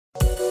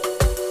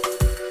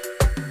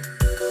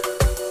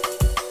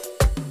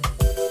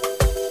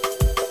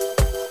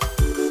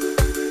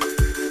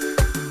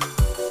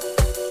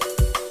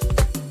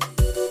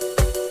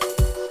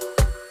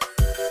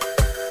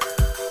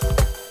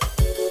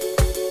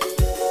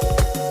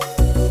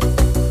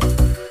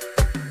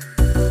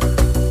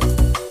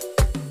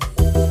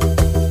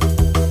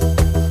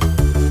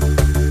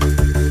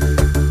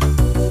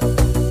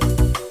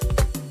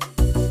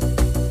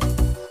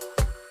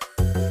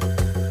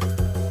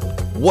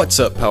What's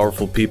up,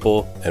 powerful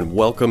people, and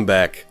welcome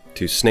back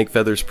to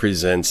SnakeFeathers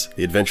Presents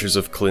The Adventures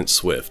of Clint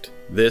Swift.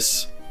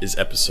 This is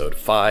episode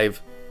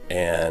 5,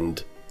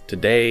 and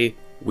today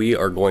we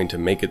are going to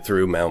make it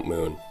through Mount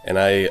Moon. And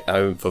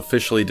I've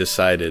officially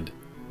decided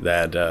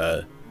that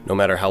no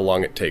matter how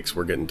long it takes,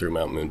 we're getting through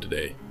Mount Moon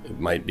today. It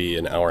might be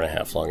an hour and a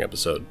half long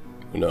episode,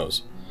 who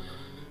knows.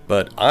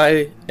 But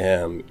I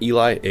am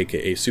Eli,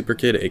 aka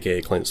SuperKid,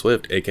 aka Clint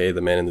Swift, aka the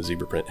man in the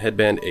zebra print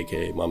headband,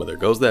 aka Mama There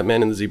Goes That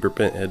Man in the zebra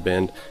print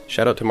headband.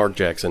 Shout out to Mark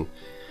Jackson.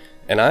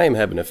 And I am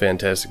having a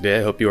fantastic day.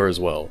 I hope you are as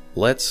well.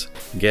 Let's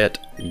get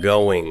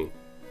going.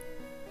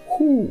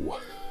 Whew.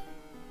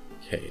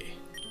 Okay.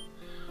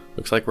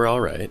 Looks like we're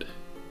alright.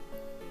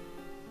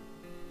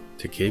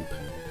 To keep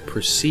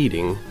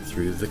proceeding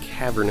through the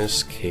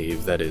cavernous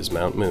cave that is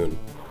Mount Moon.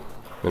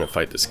 I'm gonna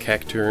fight this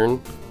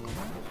Cacturn.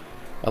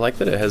 I like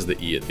that it has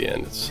the E at the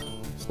end. It's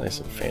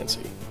nice and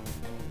fancy.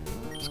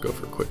 Let's go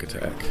for a quick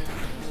attack.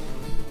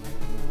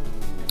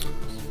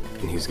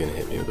 And he's gonna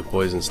hit me with a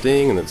poison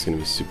sting, and that's gonna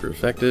be super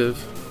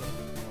effective.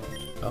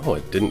 Oh,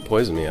 it didn't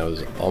poison me. I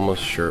was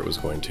almost sure it was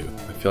going to.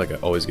 I feel like I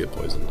always get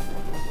poisoned.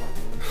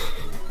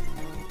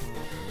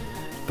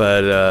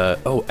 But,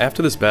 oh,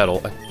 after this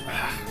battle,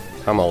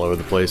 I'm all over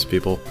the place,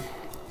 people.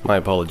 My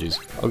apologies.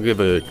 I'll give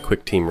a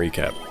quick team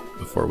recap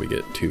before we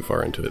get too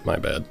far into it. My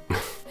bad.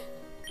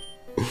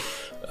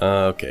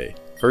 Okay,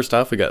 first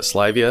off we got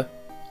Slavia,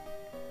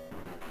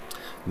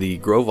 the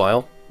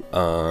Grovyle.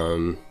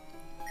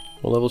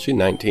 What level is she?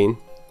 19.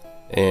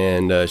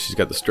 And she's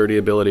got the Sturdy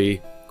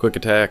ability, Quick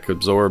Attack,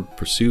 Absorb,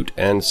 Pursuit,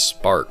 and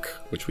Spark,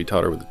 which we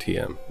taught her with the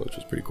TM, which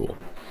was pretty cool.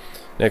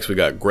 Next we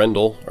got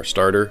Grendel, our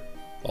starter,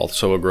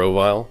 also a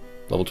Grovyle,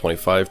 level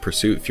 25,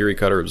 Pursuit, Fury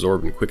Cutter,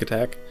 Absorb, and Quick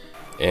Attack.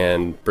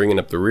 And bringing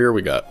up the rear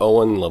we got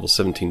Owen, level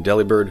 17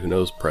 Delibird, who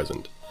knows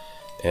present.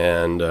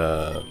 And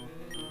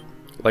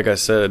like I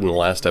said in the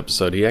last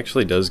episode, he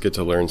actually does get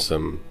to learn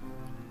some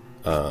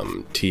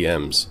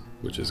TMs,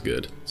 which is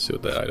good. Let's see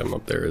what that item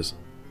up there is.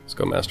 Let's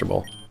go Master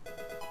Ball.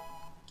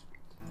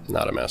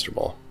 Not a Master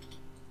Ball.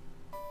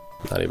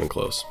 Not even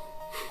close.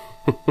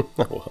 Oh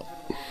well.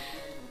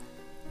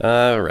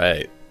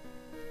 Alright.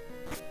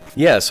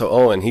 Yeah, so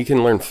Owen, he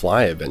can learn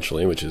Fly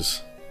eventually, which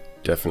is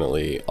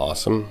definitely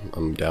awesome.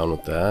 I'm down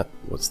with that.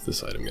 What's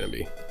this item gonna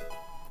be?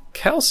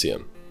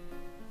 Calcium.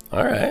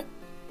 Alright.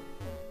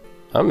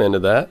 I'm into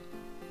that.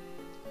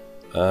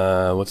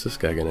 What's this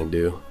guy gonna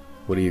do?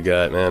 What do you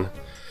got, man?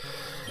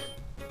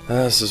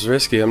 This is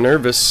risky. I'm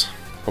nervous.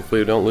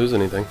 Hopefully we don't lose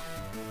anything.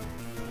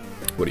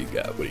 What do you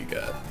got? What do you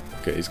got?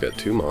 Okay, he's got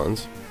 2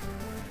 Mons.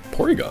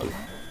 Porygon.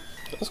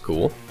 That's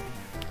cool.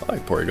 I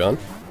like Porygon.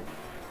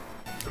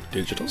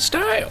 Digital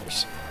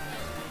Styles.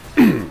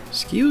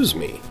 Excuse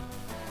me.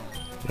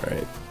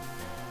 Alright.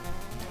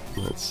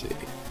 Let's see.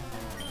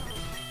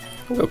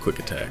 I'll go Quick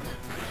Attack.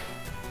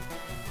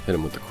 Hit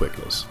him with the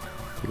quickness.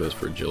 He goes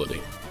for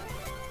agility.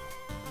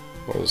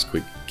 I'll just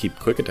keep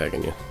quick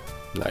attacking you.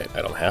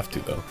 I don't have to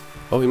though.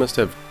 Oh, he must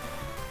have.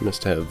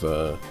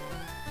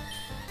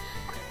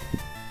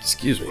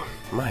 Excuse me.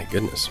 My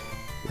goodness.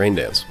 Rain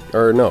Dance.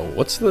 Or no,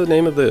 what's the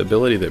name of the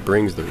ability that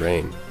brings the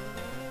rain?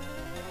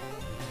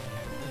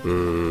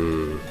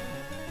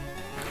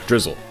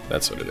 Drizzle.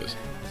 That's what it is.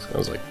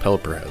 Sounds like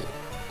Pelipper has it.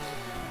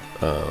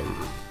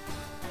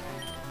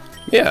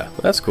 Yeah,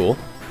 that's cool.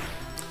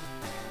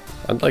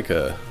 I'd like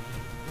a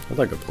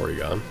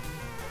Porygon.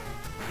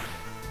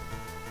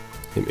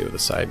 Hit me with a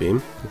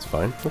Psybeam. That's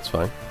fine. That's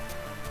fine.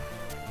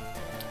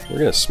 We're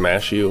gonna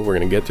smash you. We're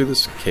gonna get through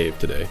this cave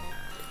today.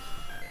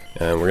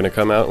 And we're gonna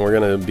come out and we're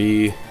gonna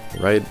be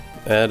right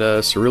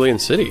at Cerulean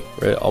City.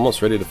 Right,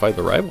 almost ready to fight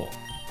the rival.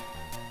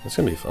 That's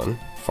gonna be fun.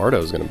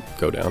 Farto's gonna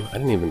go down. I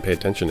didn't even pay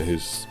attention to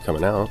who's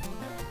coming out.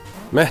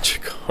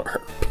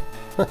 Magikarp.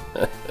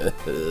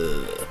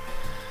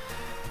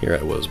 Here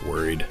I was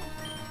worried.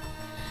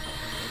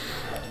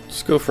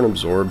 Just go for an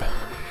Absorb.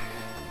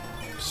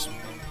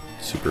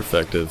 Super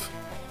effective.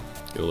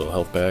 Get a little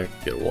health back.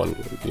 Get a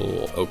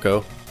little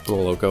Oko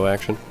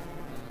action.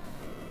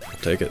 I'll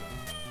take it.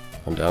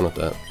 I'm down with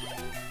that.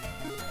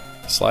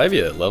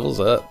 Slavia levels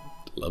up.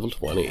 Level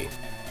 20.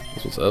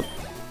 That's what's up.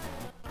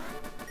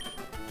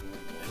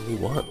 And we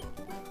won.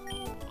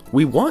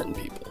 We won,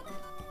 people.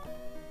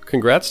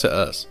 Congrats to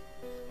us.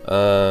 Do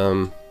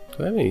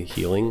I have any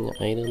healing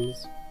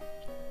items?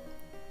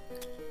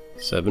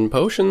 7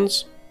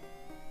 potions.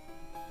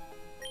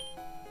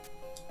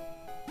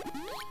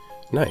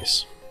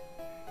 Nice.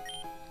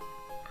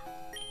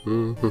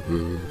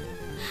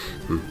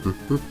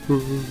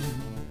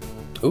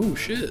 Oh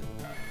shit.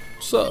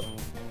 What's up?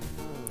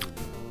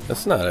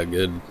 That's not a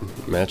good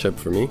matchup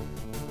for me.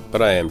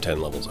 But I am 10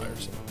 levels higher,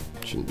 so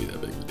it shouldn't be that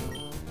big of a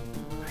deal.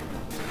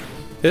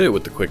 Hit it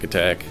with the quick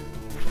attack.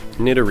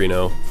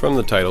 Nidorino from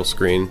the title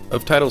screen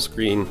of title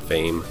screen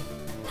fame.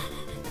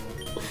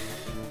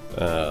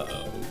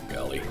 Oh,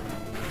 golly.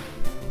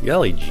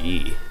 Golly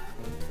gee.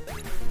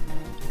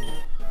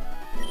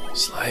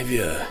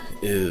 Slavia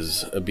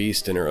is a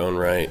beast in her own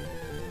right.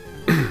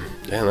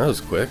 Damn, that was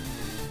quick.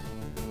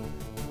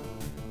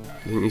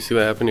 Didn't you see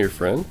what happened to your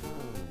friend?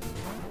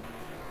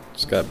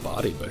 Just got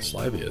bodied by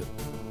Slavia.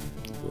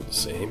 Well, the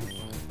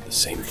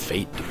same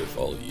fate to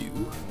befall you.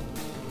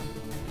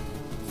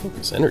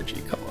 Focus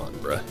energy, come on,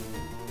 bruh.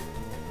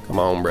 Come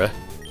on, bruh.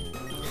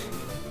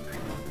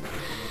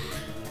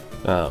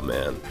 Oh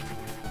man,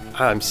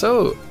 I'm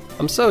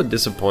so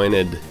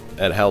disappointed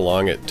at how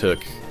long it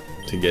took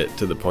to get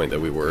to the point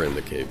that we were in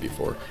the cave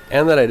before,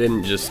 and that I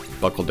didn't just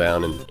buckle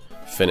down and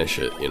finish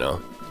it. You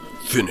know,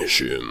 finish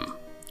him.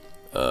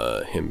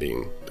 Him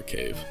being the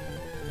cave,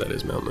 that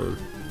is Mount Moon.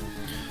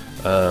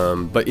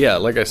 But yeah,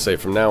 like I say,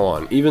 from now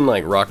on, even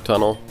like Rock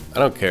Tunnel, I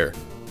don't care.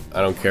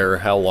 I don't care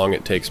how long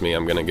it takes me.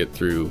 I'm gonna get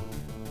through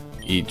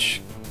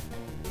each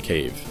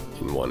cave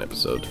in one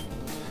episode.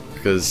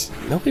 Because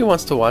nobody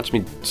wants to watch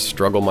me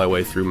struggle my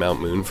way through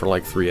Mount Moon for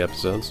like 3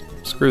 episodes.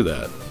 Screw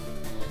that.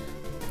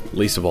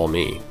 Least of all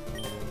me.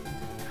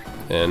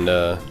 And,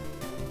 I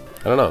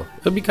don't know.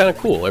 It'll be kind of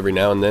cool. Every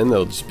now and then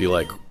they'll just be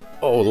like,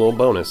 oh, a little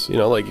bonus. You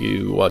know, like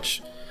you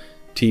watch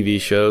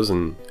TV shows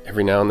and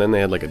every now and then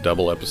they had like a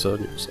double episode.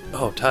 And you're just like,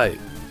 oh, tight.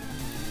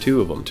 2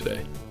 of them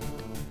today.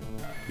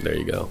 There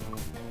you go.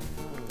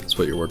 That's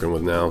what you're working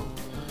with now.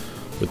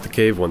 With the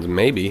cave ones,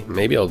 maybe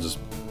I'll just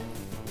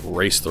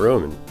race through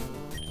them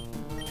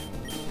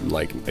and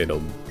like,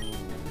 it'll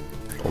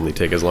only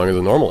take as long as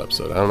a normal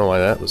episode. I don't know why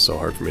that was so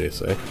hard for me to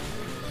say.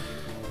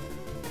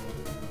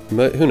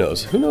 But who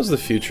knows? Who knows the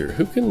future?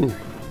 Who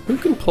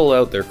can pull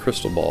out their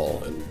crystal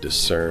ball and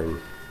discern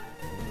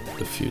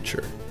the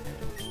future?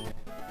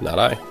 Not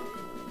I.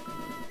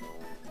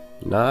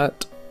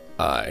 Not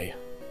I.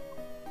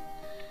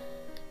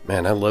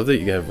 Man, I love that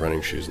you have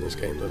running shoes in this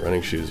game. The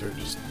running shoes are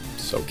just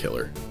so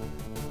killer.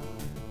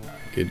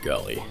 Good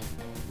golly.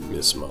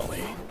 Miss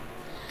Molly.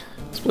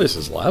 This place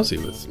is lousy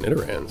with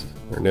Nidorans,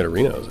 or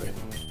Nidorinos,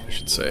 I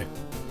should say.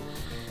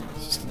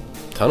 It's just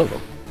a ton of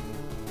them.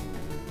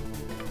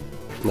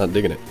 I'm not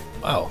digging it.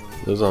 Wow,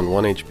 it was on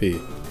 1 HP.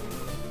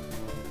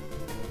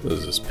 What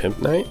is this, Pimp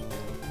Night?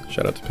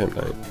 Shout out to Pimp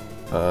Night.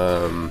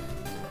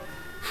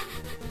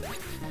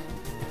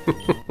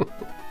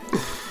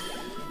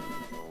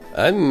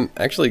 I'm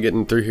actually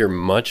getting through here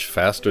much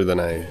faster than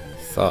I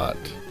thought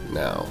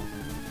now.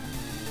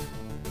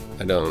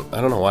 I don't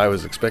know why I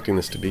was expecting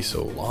this to be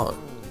so long.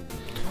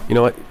 You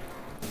know what?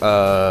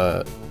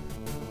 Why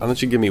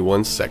don't you give me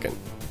 1 second?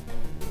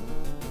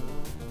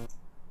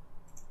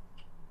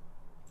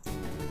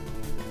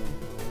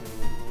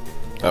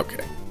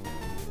 Okay.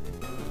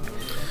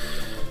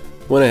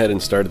 Went ahead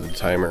and started the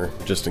timer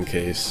just in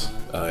case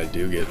I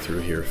do get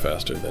through here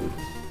faster than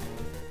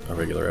a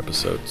regular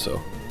episode,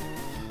 so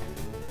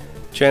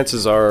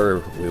chances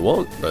are we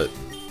won't, but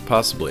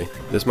possibly.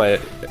 This might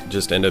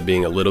just end up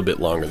being a little bit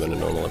longer than a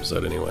normal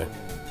episode anyway.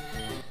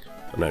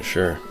 I'm not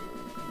sure.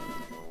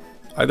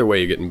 Either way,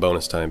 you're getting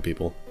bonus time,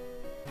 people.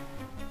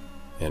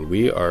 And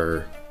we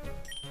are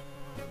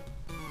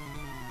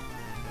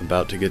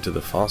about to get to the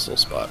fossil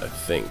spot, I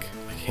think.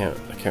 I can't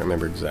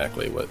remember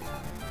exactly what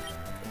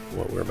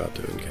we're about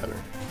to encounter.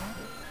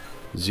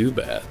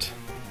 Zubat.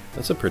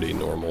 That's a pretty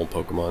normal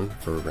Pokemon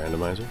for a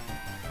randomizer.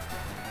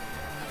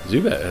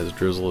 Zubat has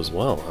Drizzle as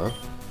well, huh?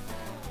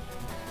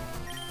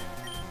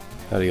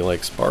 How do you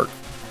like Spark?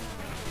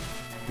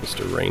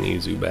 Mr. Rainy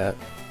Zubat.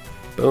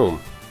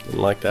 Boom.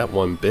 Didn't like that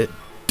one bit.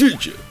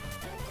 Did you?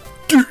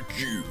 Did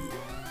you?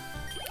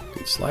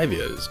 Dude,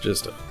 Slavia is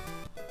just a...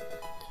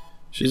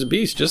 She's a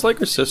beast, just like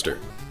her sister.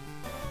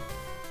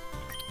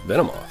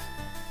 Venomoth.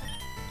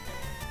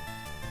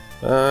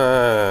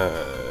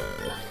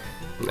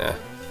 Nah.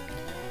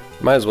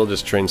 Might as well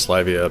just train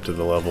Slavia up to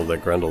the level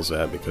that Grundle's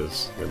at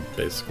because they're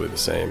basically the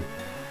same.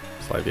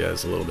 Slavia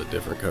has a little bit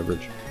different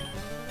coverage.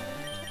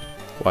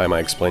 Why am I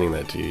explaining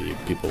that to you? You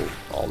people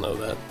all know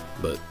that,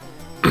 but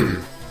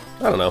I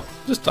don't know.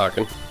 Just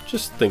talking.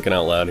 Just thinking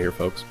out loud here,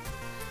 folks.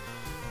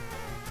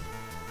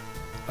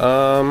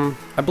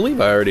 I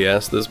believe I already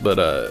asked this,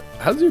 but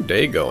how's your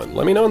day going?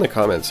 Let me know in the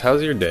comments.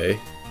 How's your day?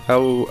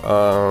 How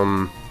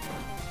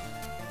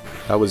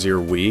was your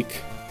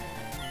week?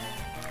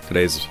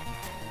 Today's,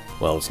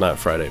 well, it's not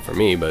Friday for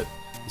me, but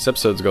this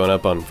episode's going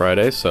up on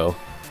Friday, so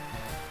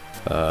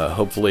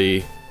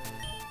hopefully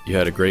you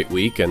had a great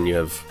week and you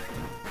have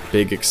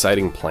big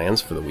exciting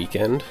plans for the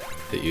weekend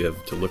that you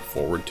have to look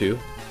forward to.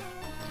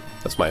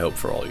 That's my hope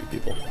for all you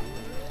people.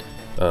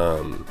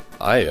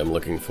 I am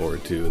looking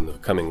forward to, in the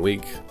coming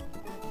week,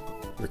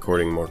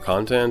 recording more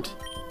content,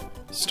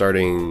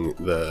 starting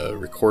the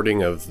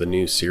recording of the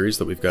new series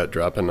that we've got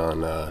dropping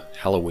on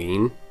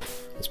Halloween.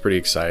 That's pretty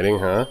exciting,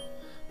 huh?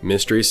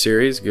 Mystery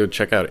series. Go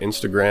check out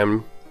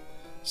Instagram,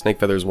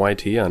 SnakeFeathers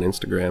YT on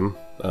Instagram,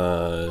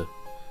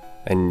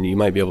 and you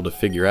might be able to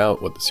figure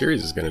out what the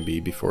series is going to be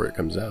before it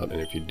comes out. And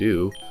if you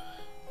do,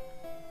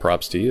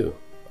 props to you.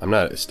 I'm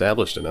not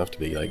established enough to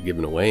be like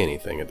giving away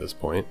anything at this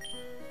point,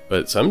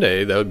 but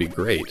someday that would be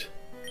great.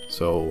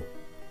 So,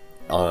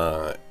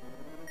 to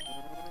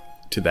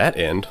that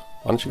end,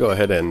 why don't you go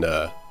ahead and,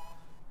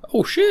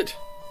 oh shit,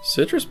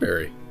 citrus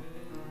berry.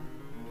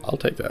 I'll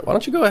take that. Why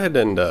don't you go ahead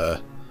and,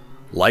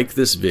 like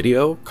this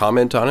video,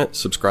 comment on it,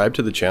 subscribe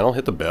to the channel,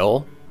 hit the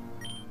bell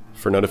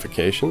for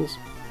notifications.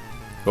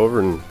 Go over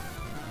and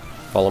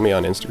Follow me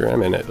on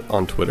Instagram and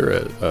on Twitter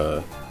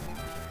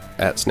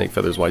at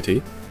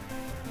SnakeFeathersYT.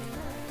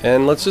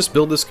 And let's just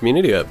build this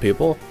community up,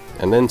 people.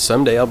 And then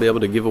someday I'll be able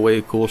to give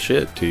away cool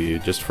shit to you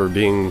just for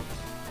being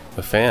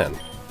a fan.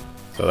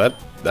 So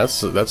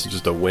that's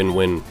just a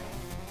win-win.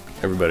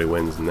 Everybody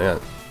wins in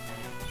that.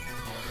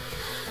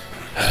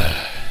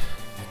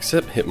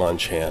 Except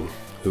Hitmonchan,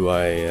 who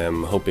I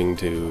am hoping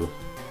to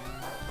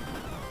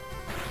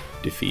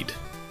defeat.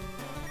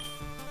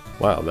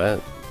 Wow,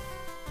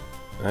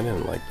 I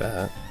didn't like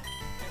that.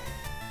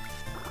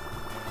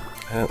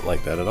 I didn't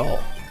like that at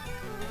all.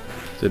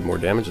 Did more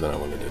damage than I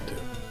wanted it to.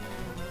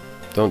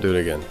 Don't do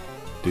it again.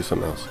 Do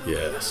something else.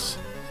 Yes.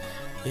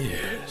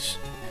 Yes.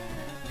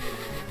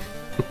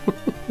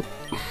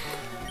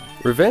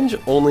 Revenge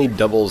only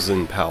doubles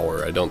in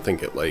power. I don't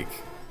think it, like,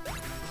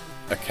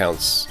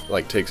 accounts,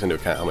 like, takes into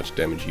account how much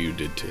damage you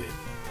did to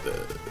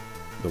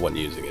the one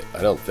using it.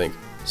 I don't think.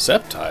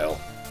 Sceptile?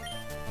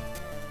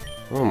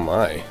 Oh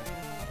my.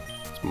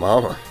 It's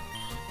Mama.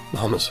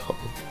 Mama's home.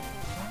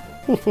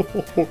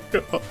 Oh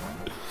god.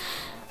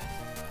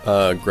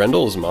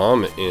 Grendel's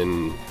mom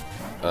in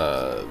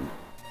the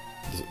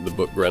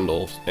book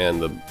Grendel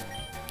and the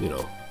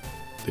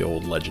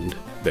old legend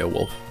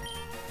Beowulf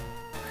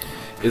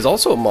is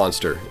also a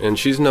monster, and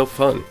she's no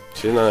fun.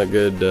 She's not a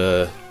good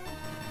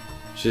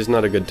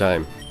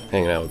time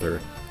hanging out with her.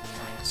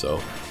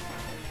 So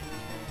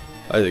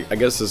I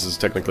guess this is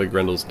technically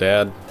Grendel's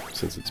dad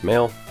since it's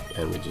male,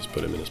 and we just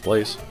put him in his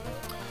place.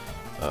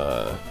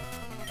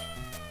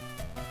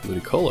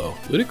 Ludicolo.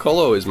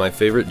 Ludicolo is my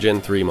favorite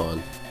Gen 3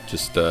 mon.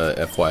 Just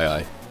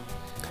FYI.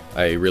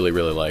 I really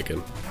like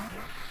him.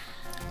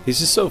 He's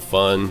just so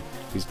fun.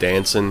 He's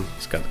dancing.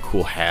 He's got the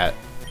cool hat.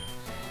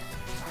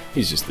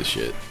 He's just the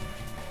shit.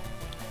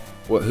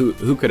 What?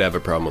 Who could have a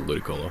problem with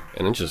Ludicolo?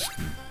 And then just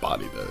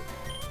body the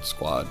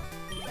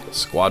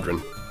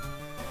squadron.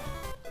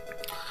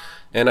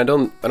 And I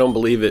don't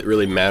believe it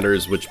really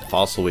matters which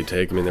fossil we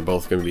take. I mean, they're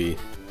both going to be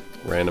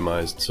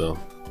randomized, so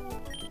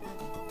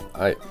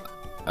I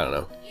don't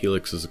know.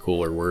 Helix is a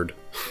cooler word.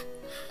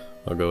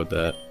 I'll go with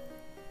that.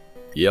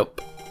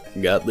 Yep.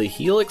 Got the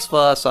Helix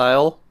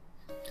fossil.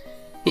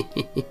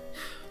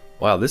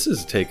 Wow, this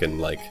has taken,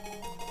 like,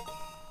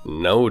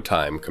 no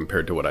time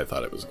compared to what I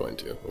thought it was going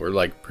to. We're,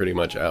 like, pretty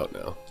much out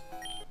now.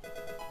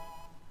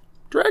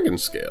 Dragon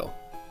Scale.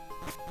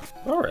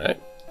 Alright.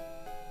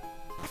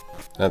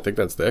 I think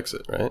that's the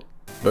exit, right?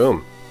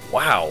 Boom.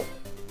 Wow.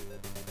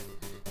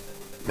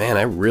 Man,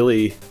 I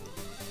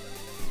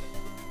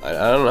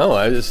don't know,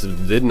 I just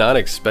did not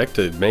expect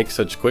to make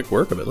such quick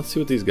work of it. Let's see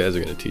what these guys are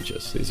going to teach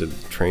us. These are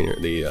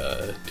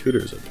the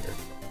tutors up here.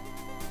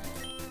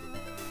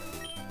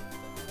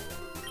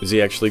 Is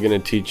he actually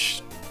going to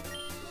teach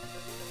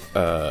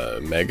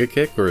Mega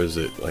Kick, or is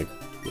it like,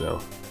 I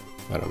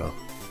don't know.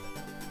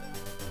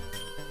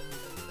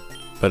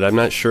 But I'm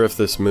not sure if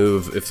this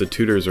move, if the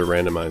tutors are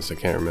randomized, I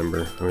can't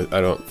remember. It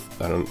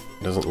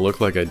doesn't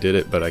look like I did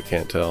it, but I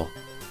can't tell.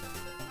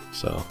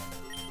 So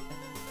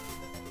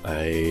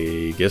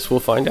I guess we'll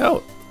find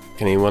out.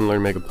 Can anyone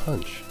learn Mega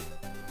Punch?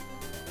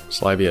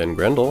 Slivia and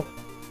Grendel?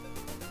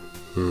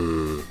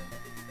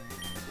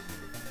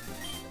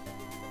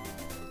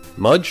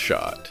 Mud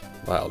Shot.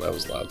 Wow, that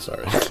was loud,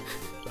 sorry.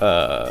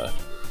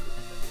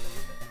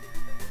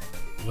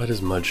 What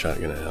is Mud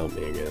Shot gonna help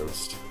me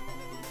against?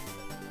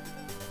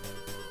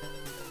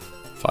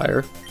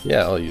 Fire?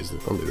 Yeah, I'll use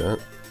it. I'll do that.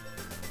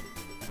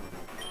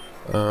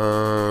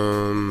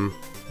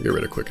 Get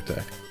rid of Quick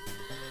Attack.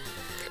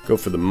 Go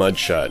for the Mud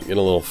Shot. Get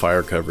a little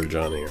fire coverage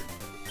on here.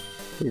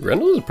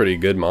 Grendel is a pretty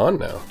good mon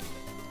now.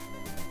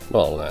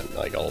 Well, not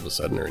like all of a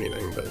sudden or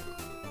anything, but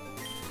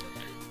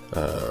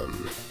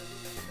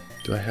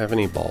do I have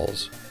any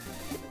balls?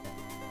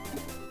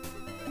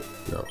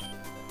 No.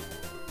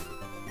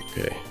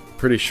 Okay.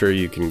 Pretty sure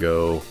you can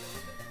go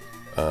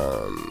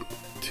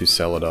to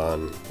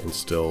Celadon and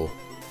still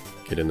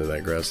get into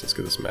that grass. Let's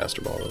get this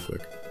Master Ball real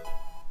quick.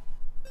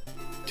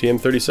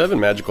 TM37,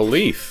 Magical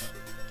Leaf.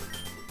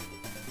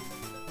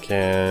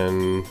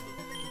 Can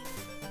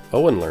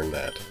Owen learn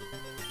that?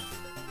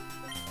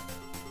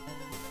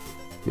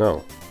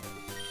 No.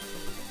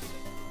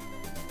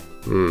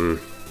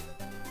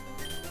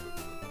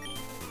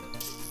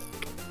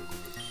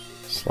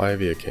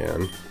 Slivia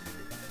can.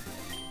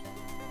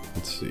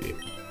 Let's see.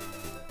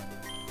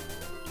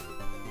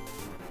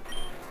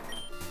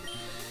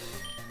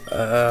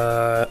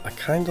 I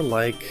kinda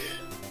like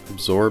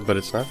Absorb, but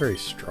it's not very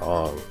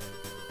strong.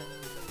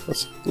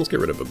 Let's get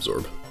rid of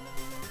Absorb.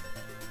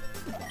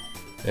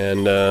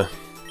 And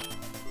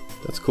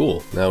that's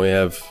cool. Now I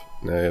have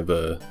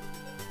a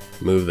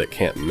move that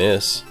can't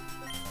miss,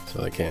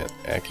 so I can't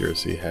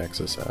accuracy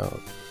hacks us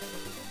out.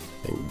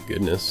 Thank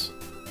goodness.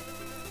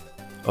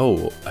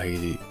 Oh,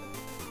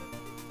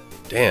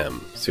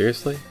 damn,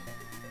 seriously?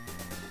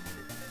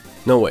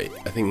 No, wait,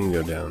 I think you can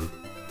go down.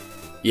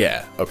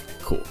 Yeah, okay,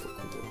 cool.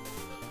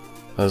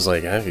 I was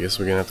like, I guess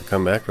we're gonna have to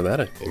come back for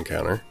that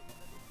encounter.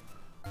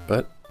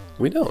 But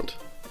we don't,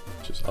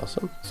 which is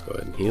awesome. Let's go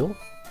ahead and heal.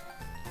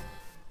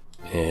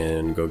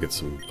 And go get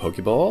some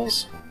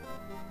Pokeballs.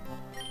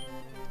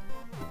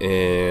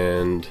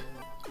 and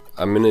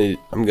I'm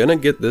gonna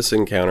get this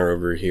encounter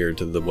over here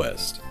to the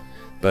west.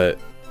 But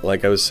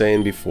like I was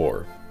saying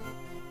before,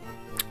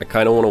 I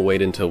kind of want to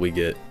wait until we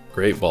get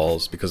Great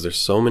Balls because there's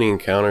so many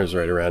encounters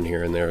right around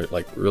here, and they're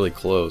like really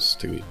close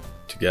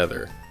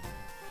together.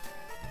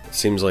 It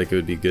seems like it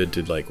would be good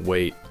to like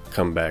wait,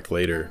 come back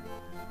later,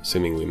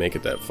 assuming we make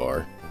it that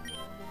far,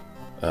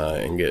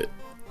 and get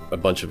a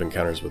bunch of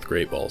encounters with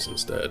Great Balls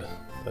instead.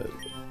 But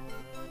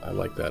I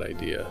like that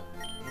idea.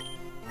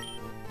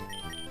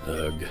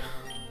 Ugh.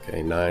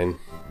 Okay, 9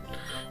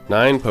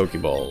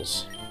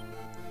 Pokeballs.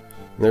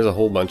 And there's a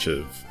whole bunch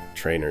of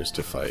trainers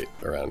to fight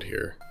around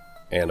here.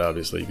 And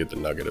obviously you get the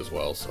nugget as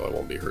well, so I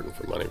won't be hurting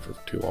for money for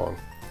too long.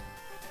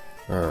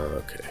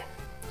 Okay.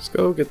 Let's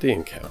go get the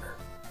encounter.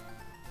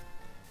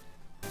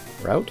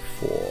 Route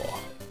 4.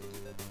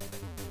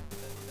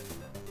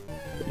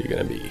 What are you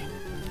gonna be?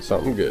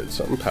 Something good,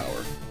 something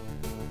power.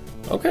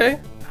 Okay.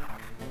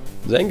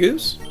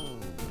 Zangoose.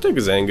 Take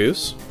a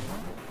Zangoose.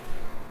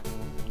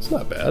 It's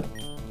not bad.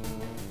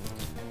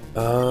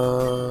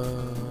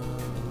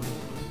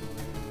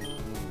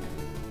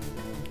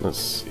 Let's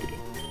see.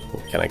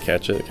 Can I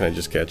catch it? Can I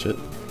just catch it?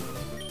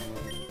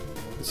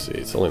 Let's see.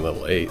 It's only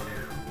level 8.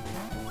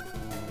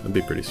 That'd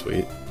be pretty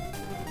sweet.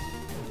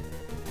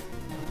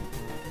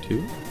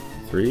 2,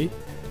 3.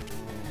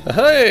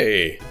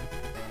 Hey!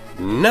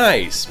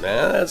 Nice,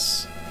 man.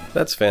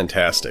 That's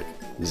fantastic.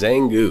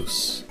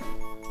 Zangoose.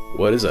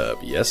 What is up?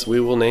 Yes, we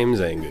will name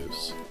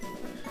Zangoose.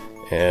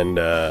 And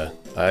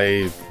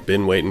I've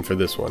been waiting for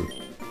this one.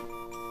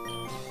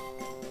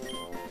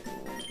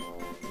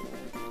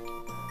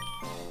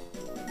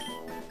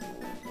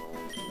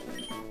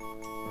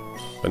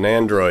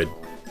 Banandroid.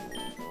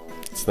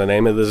 It's the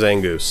name of the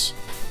Zangoose.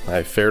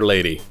 My fair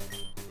lady.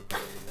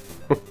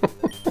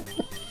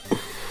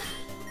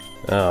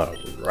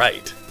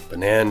 Alright.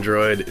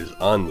 Banandroid is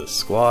on the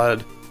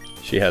squad.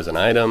 She has an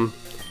item.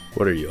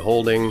 What are you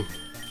holding?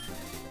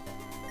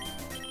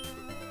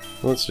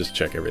 Let's just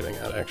check everything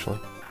out, actually.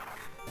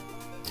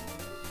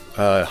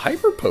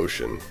 Hyper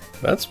Potion.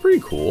 That's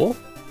pretty cool.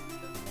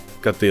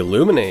 Got the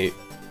Illuminate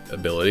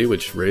ability,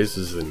 which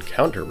raises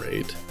encounter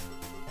rate.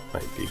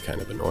 Might be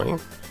kind of annoying.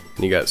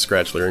 And you got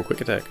Scratch, Lure, and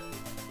Quick Attack.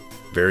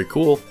 Very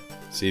cool.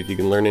 See if you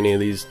can learn any of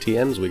these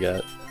TMs we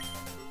got.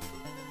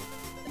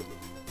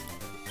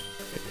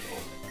 Okay.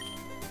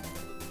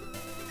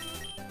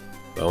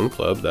 Bone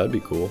Club, that'd be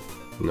cool.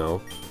 No.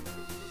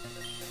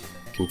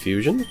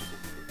 Confusion?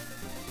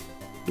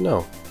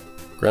 No.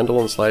 Grundle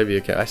and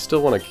Slivia. I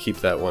still want to keep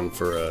that one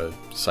for a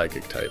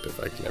Psychic type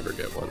if I can ever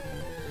get one.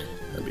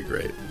 That'd be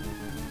great.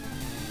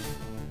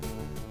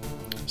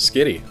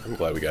 Skitty. I'm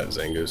glad we got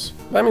Zangoose.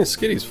 I mean,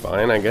 Skitty's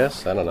fine, I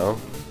guess. I don't know.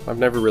 I've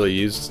never really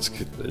used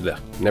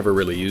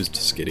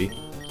Skitty,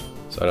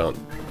 so I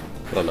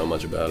don't know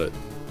much about it.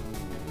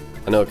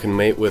 I know it can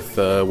mate with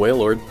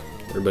Wailord.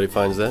 Everybody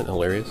finds that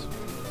hilarious.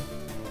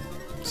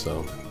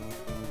 So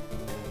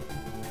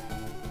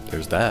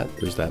there's that.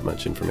 There's that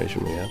much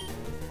information we have.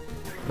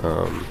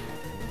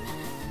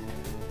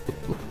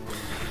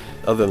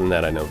 Other than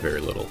that, I know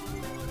very little.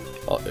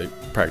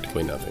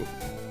 Practically nothing.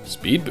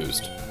 Speed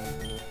boost.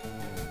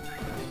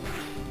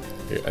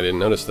 I didn't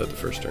notice that the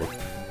first turn.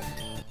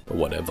 But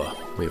whatever.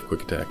 We have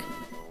Quick Attack.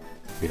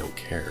 We don't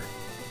care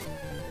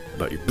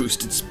about your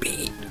boosted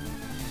speed.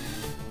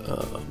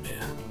 Oh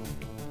man.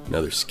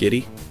 Another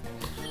Skitty.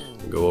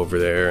 Go over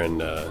there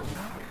and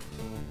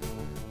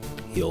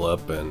heal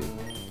up and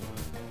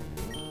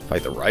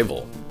fight the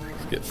rival.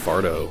 Let's get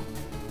Farto.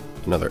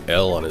 Another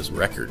L on his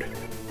record.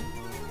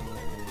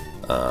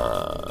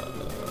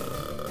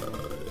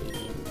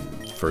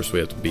 First we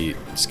have to beat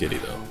Skitty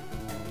though.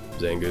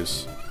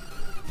 Zangoose.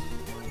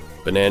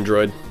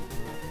 Banandroid,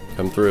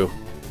 come through.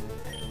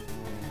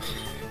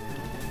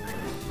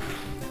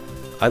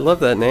 I love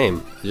that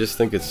name. I just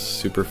think it's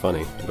super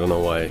funny. I don't know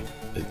why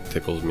it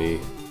tickles me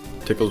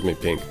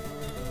pink.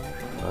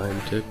 I'm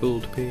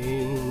tickled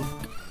pink.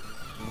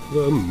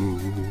 The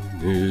moon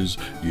is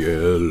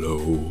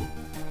yellow.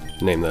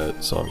 Name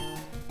that song.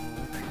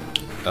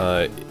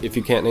 If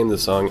you can't name the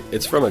song,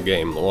 it's from a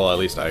game. Well, at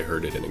least I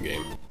heard it in a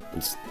game.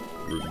 It's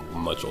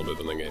much older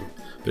than the game.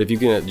 But if you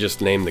can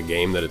just name the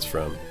game that it's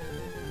from,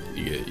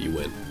 you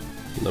win.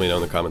 Let me know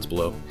in the comments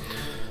below.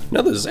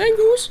 Another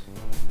Zangoose?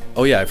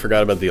 Oh yeah, I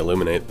forgot about the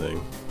Illuminate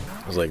thing.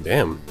 I was like,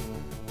 damn,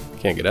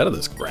 can't get out of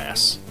this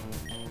grass.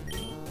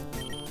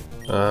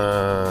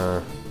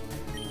 It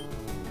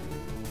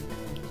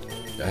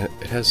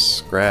has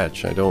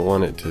Scratch. I don't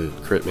want it to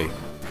crit me.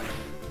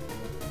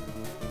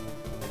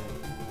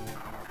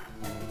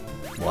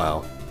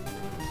 Wow.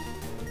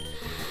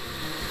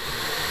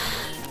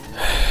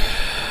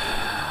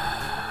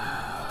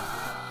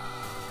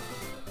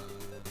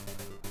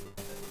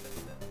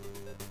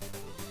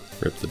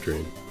 Rip the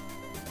dream.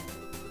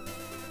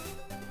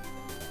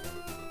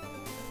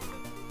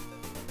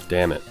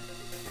 Damn it.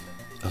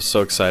 I was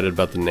so excited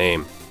about the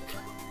name.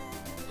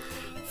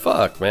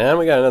 Fuck, man.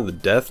 We got another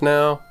death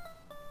now?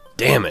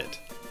 Damn it.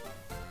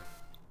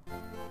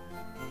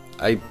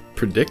 I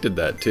predicted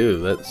that too.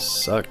 That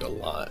sucked a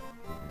lot.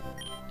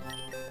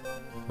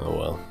 Oh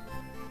well.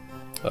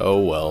 Oh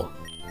well.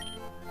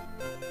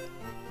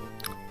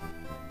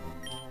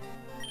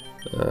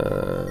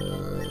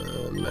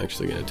 I'm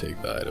actually gonna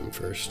take the item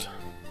first.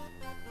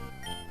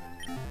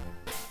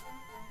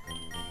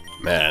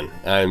 Man,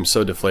 I'm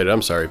so deflated.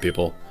 I'm sorry,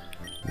 people.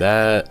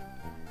 That...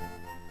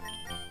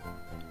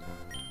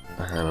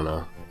 I don't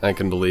know. I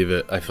can believe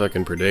it. I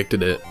fucking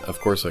predicted it. Of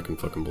course I can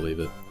fucking believe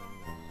it.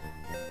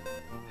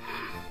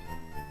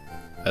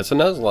 That's a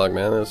Nuzlocke,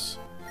 man.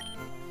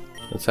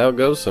 That's how it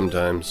goes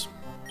sometimes.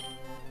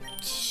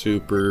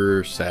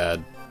 Super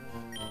sad.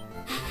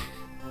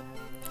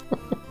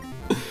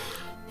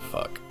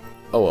 Fuck.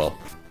 Oh well.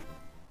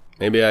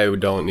 Maybe I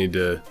don't need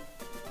to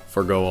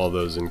forego all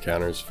those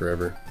encounters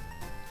forever.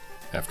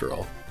 After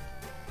all.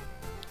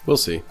 We'll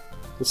see.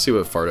 Let's see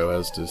what Farto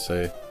has to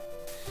say.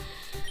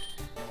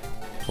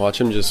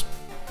 Watch him just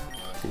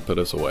put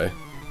us away.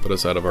 Put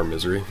us out of our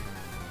misery.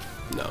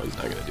 No, he's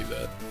not gonna do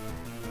that.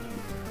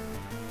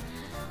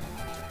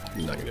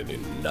 He's not gonna do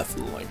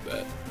nothing like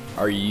that.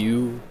 Are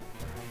you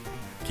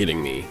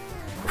kidding me?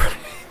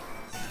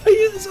 He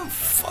is a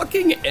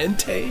fucking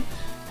Entei?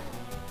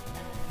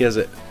 He has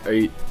a... Are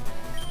you...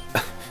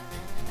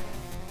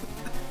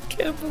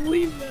 Can't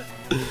believe that.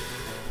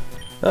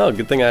 Oh,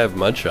 good thing I have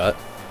Mudshot.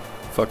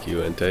 Fuck you,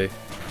 Entei.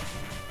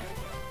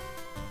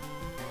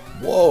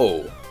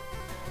 Whoa!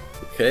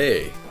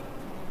 Okay.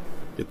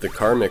 Get the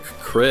karmic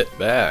crit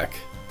back.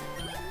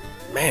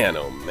 Man,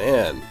 oh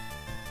man.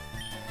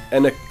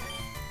 And a...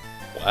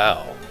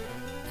 Wow.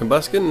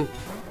 Combuskin...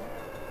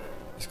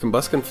 Is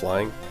Combuskin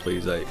flying?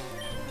 Please, I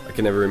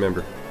can never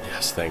remember.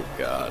 Yes, thank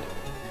God.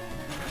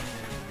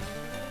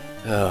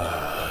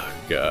 Oh,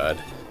 God.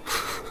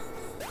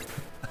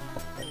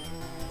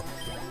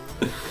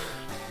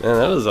 Man,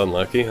 that was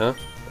unlucky, huh?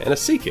 And a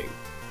Seeking.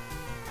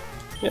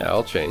 Yeah,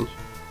 I'll change.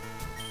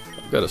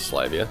 I've got a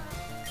Slavia.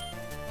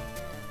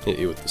 Hit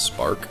you with the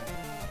Spark.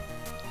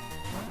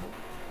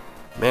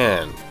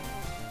 Man.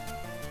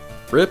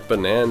 Rip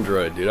an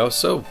Android, dude. I was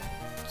so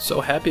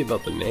happy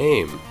about the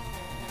name.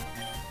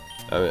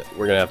 I mean,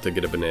 we're gonna have to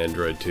get a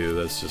Banandroid too.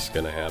 That's just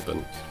gonna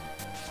happen.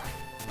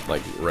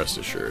 Like, rest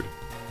assured.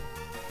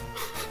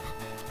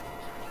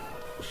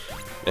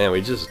 Man,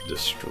 we just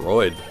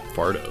destroyed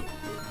Farto.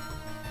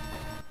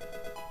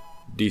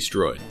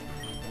 Destroyed.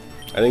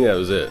 I think that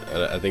was it.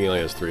 I think he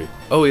only has 3.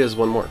 Oh, he has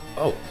 1 more.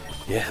 Oh,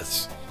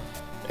 yes.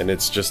 And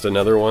it's just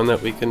another one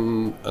that we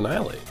can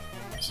annihilate.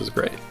 This is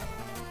great.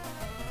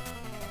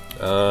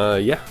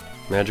 Yeah.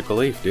 Magical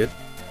Leaf, dude.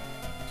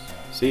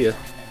 See ya.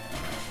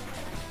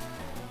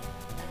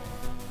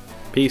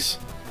 Peace.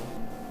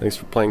 Thanks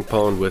for playing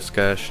Pwned,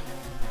 Whiskash.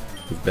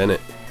 You've been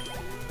it.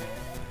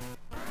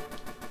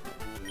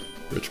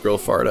 Rich Girl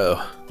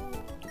Farto.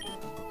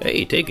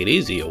 Hey, take it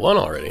easy, you won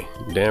already.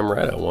 Damn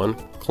right I won.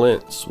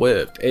 Clint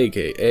Swift,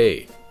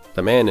 aka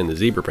the man in the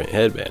zebra print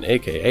headband,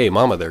 aka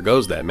Mama, there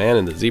goes that man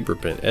in the zebra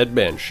print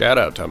headband. Shout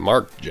out to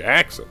Mark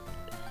Jackson.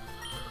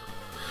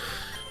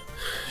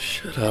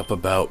 Shut up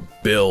about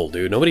Bill,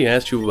 dude. Nobody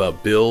asked you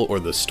about Bill or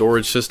the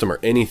storage system or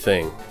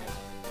anything.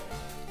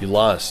 You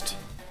lost.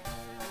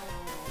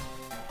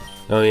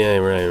 Oh yeah,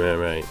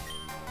 right.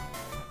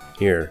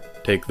 Here,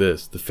 take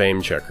this, the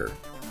fame checker.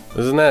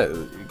 Isn't that...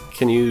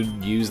 Can you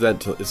use that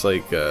to... It's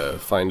like,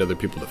 find other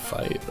people to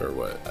fight, or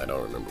what? I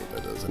don't remember what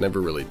that does. I never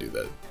really do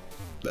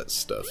that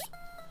stuff.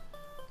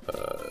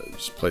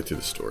 Just play through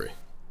the story.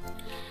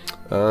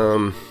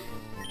 But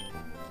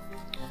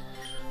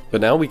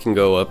now we can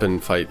go up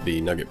and fight the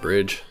Nugget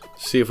Bridge.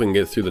 See if we can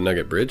get through the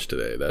Nugget Bridge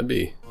today. That'd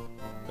be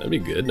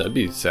good. I'd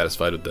be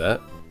satisfied with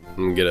that.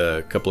 And get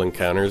a couple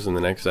encounters in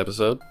the next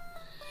episode.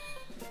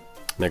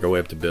 Make our way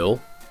up to Bill.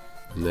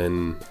 And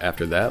then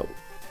after that,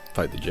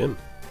 fight the gym.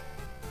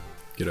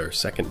 Get our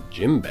second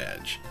gym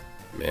badge.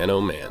 Man,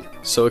 oh man.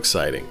 So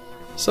exciting.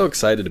 So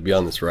excited to be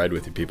on this ride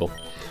with you people.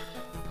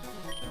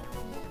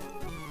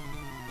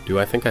 Do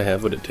I think I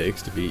have what it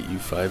takes to beat you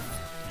 5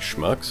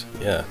 schmucks?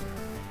 Yeah.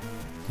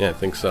 Yeah, I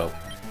think so.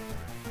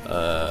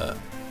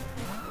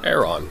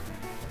 Aeron.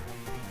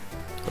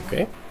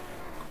 Okay.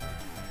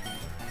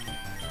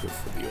 Go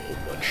for the old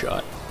one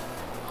shot.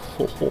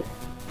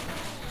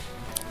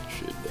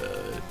 Should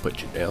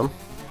put you down.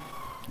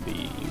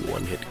 The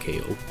one-hit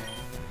KO.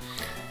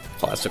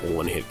 Classic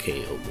one-hit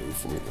KO move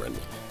from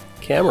Grendel.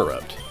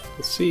 Camerupt.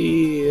 Let's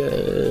see.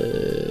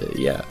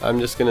 Yeah, I'm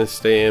just gonna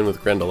stay in with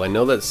Grendel. I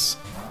know it's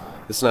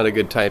not a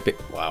good typing.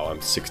 Wow,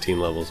 I'm 16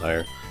 levels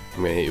higher.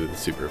 I'm gonna hit you with a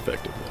super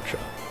effective one shot.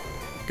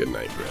 Good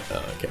night,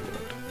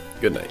 Camerupt.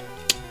 Good night.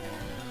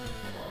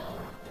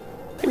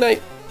 Good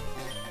night.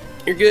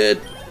 You're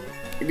good.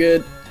 You're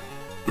good.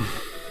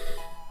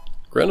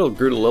 Grendel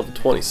grew to level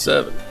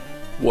 27.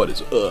 What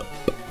is up?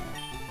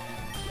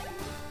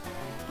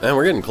 Man,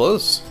 we're getting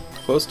close.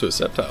 Close to a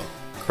Sceptile.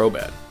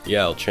 Crobat.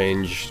 Yeah, I'll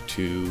change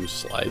to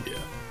Slavia.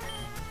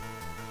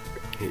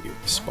 Hit you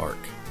with the Spark.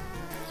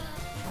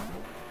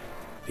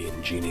 The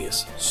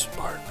ingenious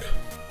Spark.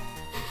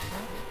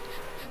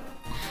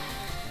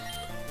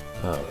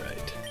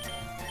 Alright.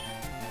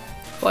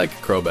 I like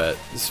Crobat.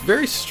 It's a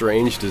very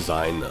strange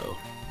design though.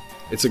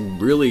 It's a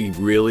really,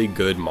 really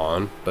good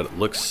mon, but it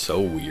looks so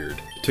weird.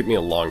 It took me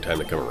a long time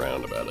to come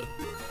around about it.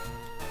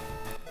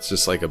 It's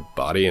just like a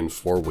body and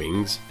 4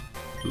 wings.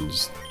 And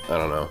just, I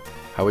don't know.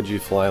 How would you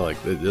fly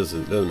like this?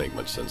 It doesn't make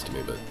much sense to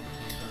me, but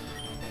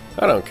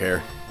I don't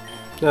care.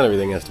 Not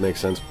everything has to make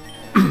sense.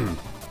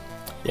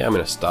 Yeah, I'm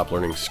gonna stop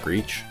learning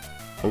Screech.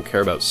 I don't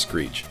care about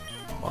Screech.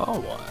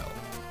 Mawile.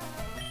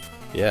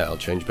 Yeah, I'll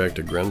change back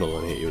to Grendel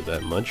and hit you with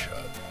that mud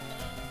shot.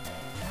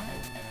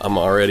 I'm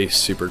already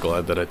super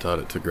glad that I taught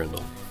it to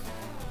Grendel.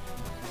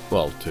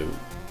 Well, to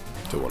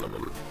one of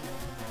them.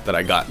 That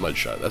I got mud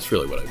shot. That's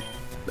really what I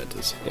meant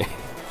to say.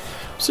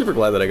 I'm super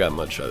glad that I got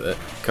mud shot. That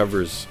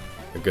covers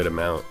a good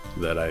amount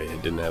that I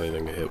didn't have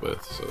anything to hit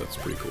with, so that's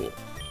pretty cool.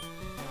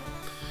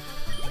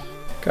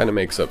 Kind of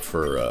makes up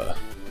for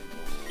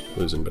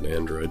losing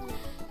Banandroid.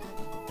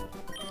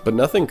 But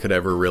nothing could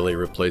ever really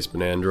replace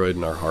Banandroid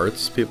in our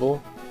hearts,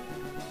 people.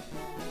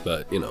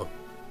 But, you know,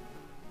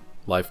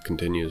 life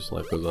continues,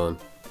 life goes on.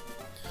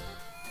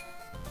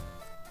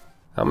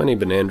 How many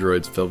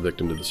Banandroids fell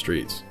victim to the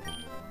streets?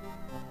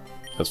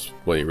 That's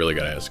what you really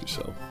gotta ask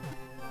yourself.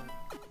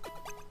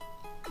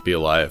 Be a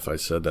lie if I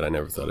said that I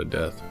never thought of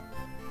death.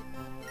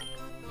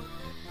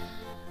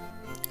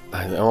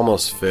 It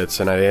almost fits,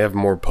 and I have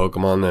more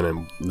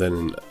Pokemon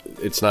than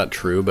it's not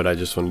true, but I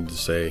just wanted to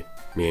say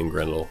me and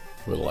Grendel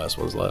were the last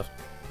ones left.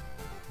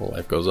 Well,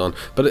 life goes on.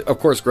 But of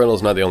course,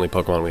 Grendel's not the only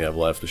Pokemon we have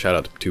left. Shout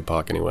out to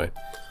TAoCS anyway.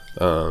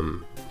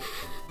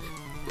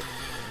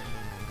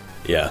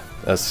 Yeah,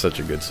 that's such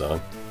a good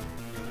song.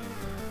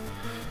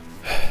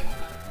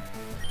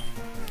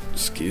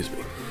 Excuse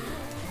me.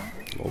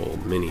 A little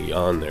mini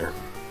yawn there.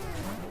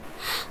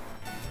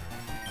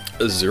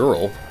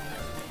 Azurill?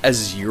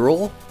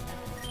 Azurill?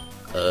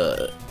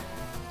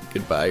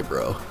 Goodbye,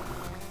 bro.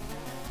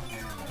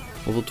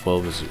 Level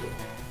 12 Azurill.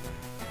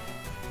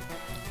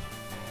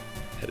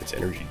 Had its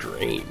energy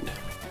drained.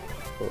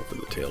 Oh, for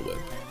the tail whip.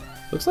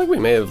 Looks like we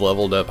may have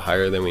leveled up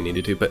higher than we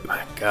needed to, but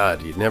my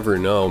god, you never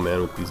know,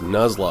 man, with these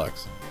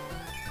Nuzlocks.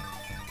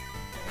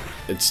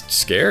 It's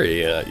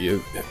scary.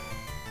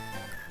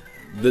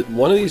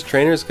 One of these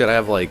trainers could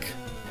have, like,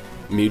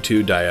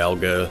 Mewtwo,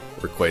 Dialga,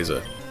 or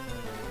Rayquaza.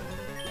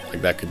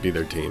 Like, that could be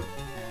their team.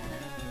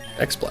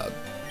 Exploud.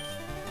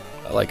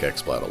 I like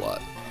Exploud a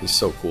lot. He's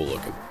so cool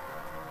looking.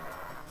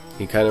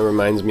 He kind of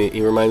reminds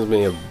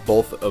me of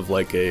both of,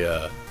 like,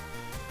 an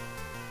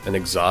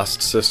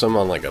exhaust system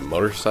on, like, a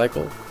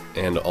motorcycle,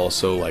 and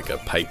also, like, a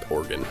pipe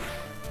organ.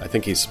 I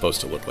think he's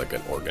supposed to look like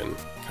an organ,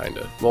 kind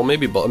of. Well,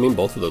 maybe, I mean,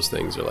 both of those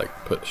things are, like,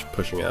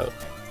 pushing out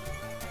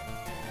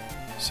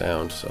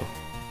sound, so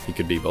he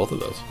could be both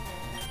of those.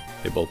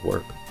 They both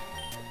work.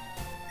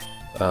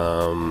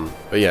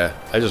 But yeah,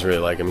 I just really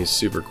like him. He's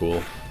super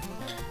cool.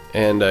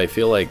 And I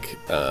feel like,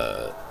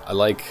 I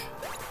like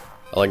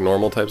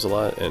normal types a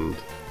lot, and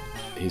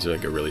he's,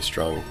 like, a really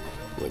strong,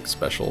 like,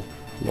 special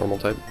normal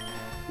type,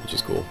 which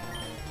is cool.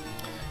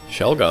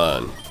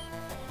 Shelgon.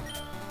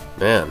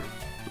 Man,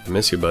 I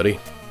miss you, buddy.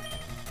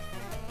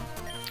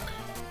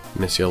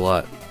 Miss you a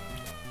lot.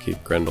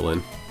 Keep Grendel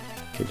in.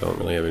 Don't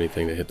really have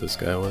anything to hit this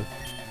guy with.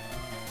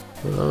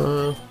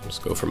 Let's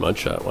go for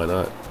Mudshot, why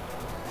not?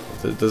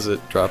 Does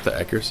it drop the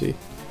accuracy?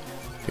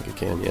 I think it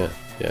can, yeah.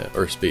 Yeah,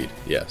 or speed.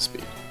 Yeah,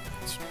 speed.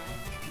 It's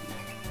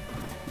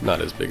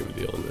not as big of a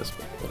deal in this,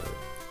 but whatever.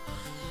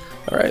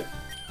 Alright.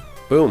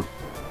 Boom.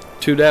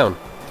 2 down.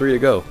 3 to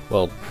go.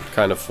 Well,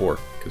 kind of 4,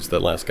 because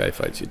that last guy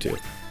fights you too.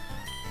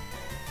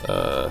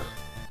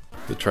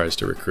 It tries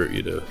to recruit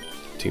you to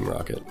Team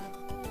Rocket.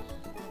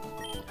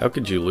 How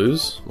could you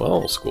lose?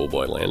 Well,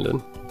 Schoolboy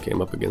Landon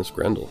came up against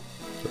Grendel,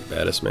 the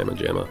baddest Mamma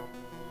Jamma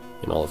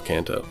in all of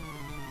Kanto.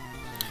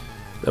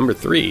 Number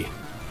 3.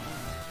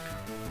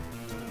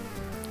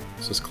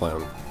 This is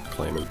Clown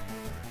claiming.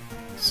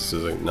 This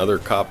is another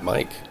Cop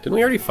Mike. Didn't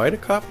we already fight a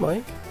Cop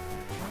Mike?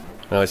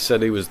 No, I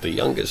said he was the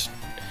youngest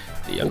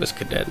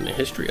cadet in the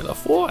history of the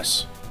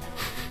Force.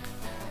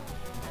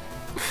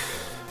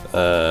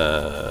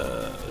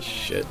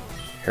 Shit.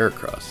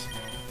 Heracross.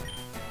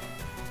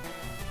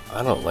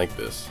 I don't like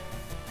this.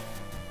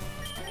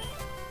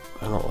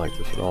 I don't like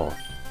this at all.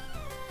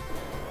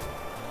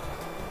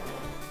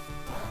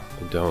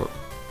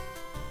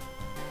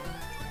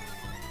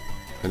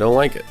 I don't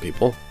like it,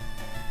 people.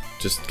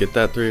 Just get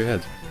that through your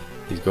heads.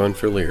 He's going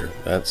for Leer.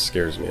 That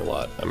scares me a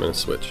lot. I'm gonna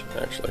switch,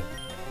 actually.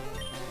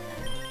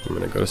 I'm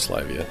gonna go to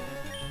Slavia.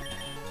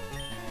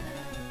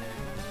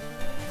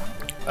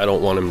 I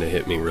don't want him to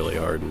hit me really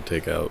hard and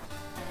take out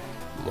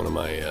one of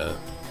my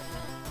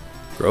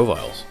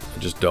Groviles. I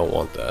just don't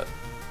want that.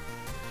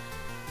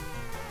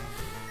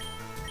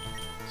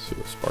 Let's see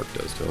what Spark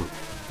does to him.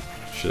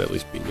 Should at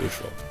least be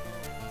neutral.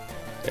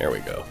 There we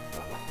go.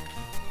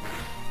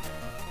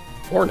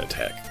 Horn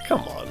attack.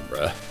 Come on,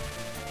 bruh.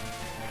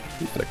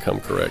 You gotta come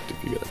correct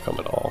if you're gonna come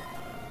at all.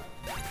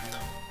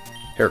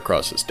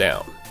 Heracross is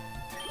down.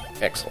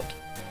 Excellent.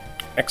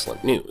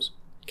 Excellent news.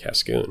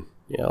 Cascoon.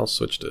 Yeah, I'll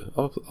switch to...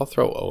 I'll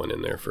throw Owen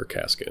in there for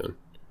Cascoon.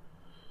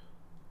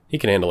 He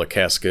can handle a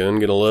Cascoon,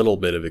 get a little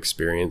bit of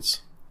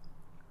experience.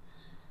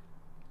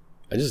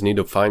 I just need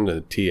to find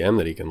a TM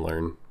that he can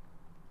learn.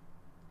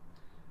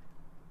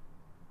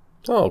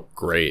 Oh,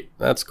 great.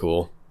 That's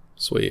cool.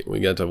 Sweet. We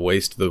got to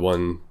waste the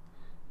one...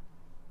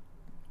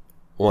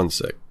 One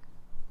sec.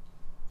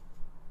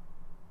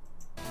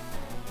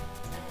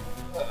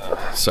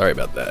 Sorry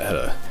about that. I had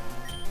a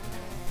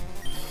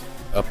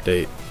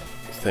update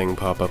thing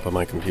pop up on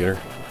my computer.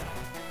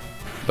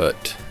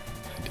 But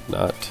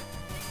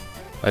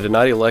I did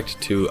not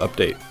elect to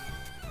update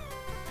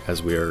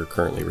as we are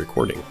currently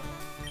recording.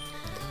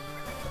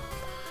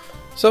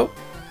 So,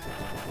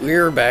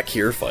 we're back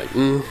here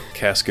fighting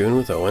Cascoon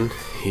with Owen.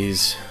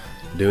 He's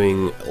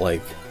doing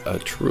like a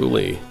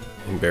truly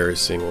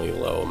embarrassingly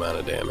low amount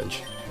of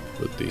damage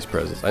with these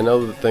presents. I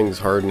know the thing's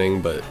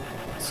hardening, but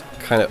it's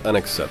kind of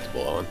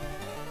unacceptable,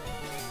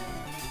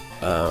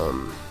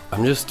 Owen.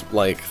 I'm just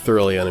like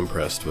thoroughly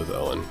unimpressed with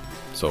Owen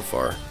so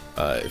far.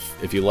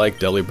 If you like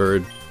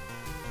Delibird,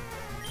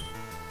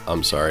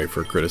 I'm sorry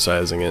for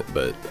criticizing it,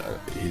 but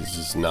he's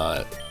just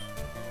not.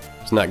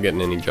 He's not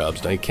getting any jobs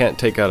done. He can't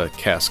take out a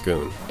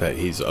Cascoon that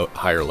he's a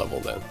higher level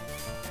than.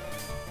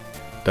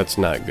 That's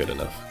not good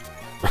enough.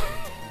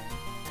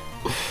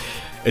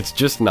 It's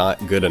just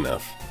not good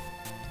enough.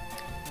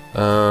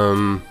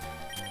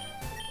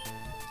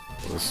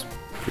 This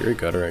Fury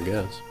Cutter, I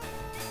guess.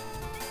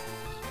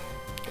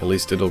 At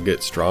least it'll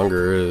get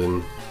stronger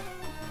and...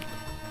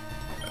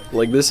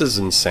 Like, this is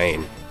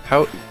insane.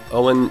 How...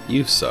 Owen,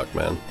 you suck,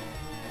 man.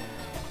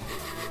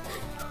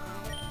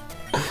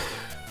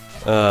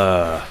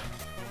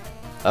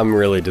 I'm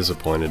really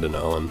disappointed in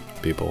Owen,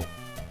 people.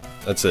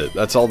 That's it.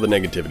 That's all the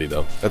negativity,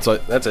 though.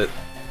 That's it.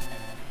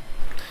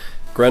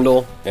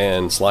 Grendel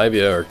and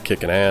Slavia are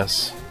kicking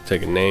ass,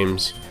 taking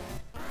names.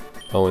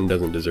 Owen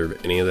doesn't deserve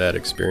any of that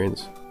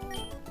experience.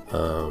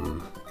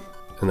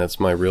 And that's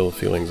my real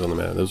feelings on the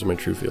matter. Those are my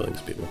true feelings,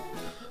 people.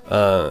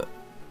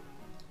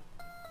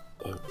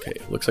 Okay,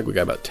 looks like we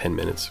got about 10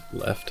 minutes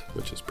left,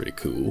 which is pretty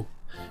cool.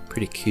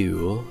 Pretty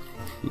cool.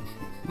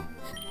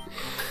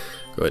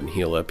 Go ahead and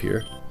heal up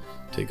here.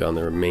 Take on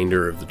the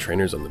remainder of the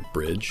trainers on the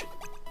bridge.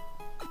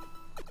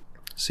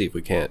 See if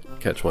we can't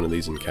catch one of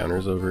these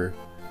encounters over.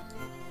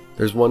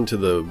 There's one to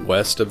the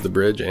west of the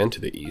bridge and to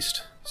the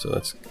east, so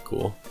that's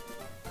cool.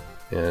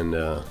 And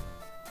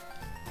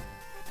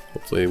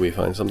hopefully we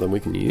find something we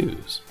can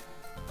use.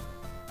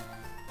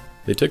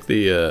 They took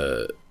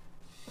the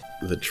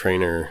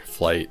trainer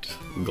flight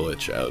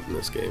glitch out in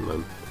this game,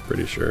 I'm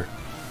pretty sure.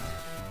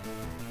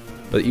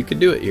 But you could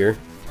do it here,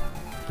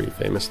 pretty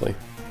famously.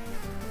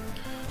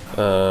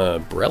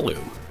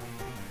 Breloom.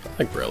 I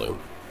like Breloom.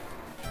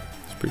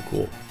 It's pretty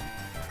cool.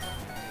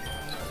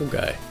 It's a cool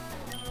guy.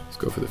 Let's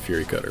go for the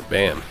Fury Cutter.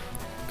 Bam.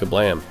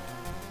 Kablam.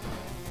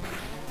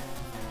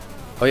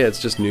 Oh yeah, it's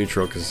just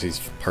neutral because he's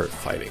part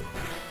fighting.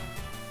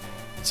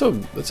 So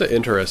that's an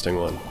interesting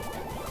one.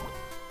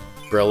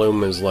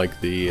 Breloom is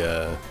like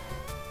the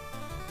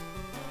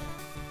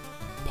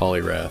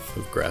Poliwrath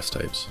of grass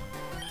types,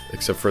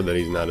 except for that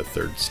he's not a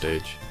third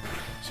stage,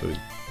 so he's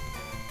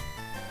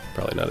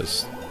probably not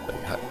as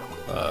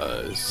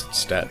his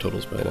stat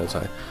total's probably not as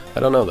high. I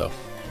don't know though.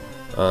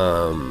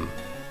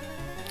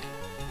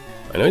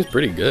 I know he's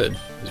pretty good.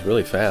 He's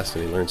really fast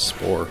and he learns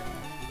Spore.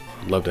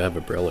 I'd love to have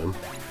a Breloom.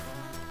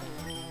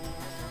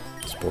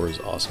 Spore is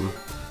awesome.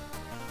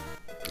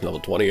 Level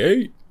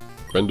 28.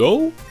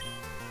 Grendel.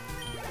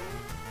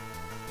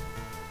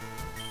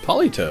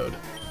 Politoed.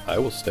 I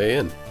will stay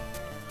in.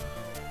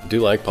 I do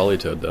like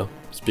Politoed though.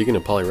 Speaking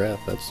of Poliwrath,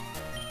 that's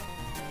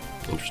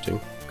interesting.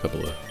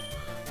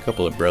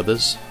 Couple of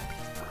brothers.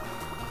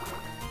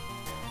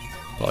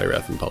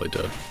 Poliwrath and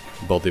Politoed.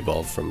 Both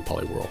evolved from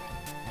Poliwhirl.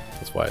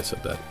 That's why I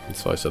said that.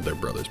 That's why I said they're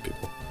brothers,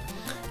 people.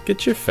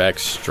 Get your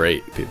facts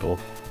straight, people.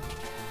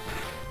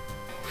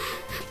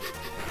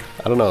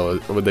 I don't know.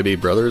 Would they be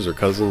brothers or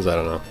cousins? I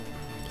don't know.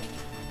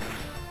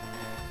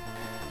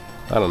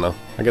 I don't know.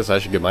 I guess I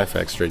should get my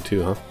facts straight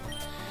too, huh?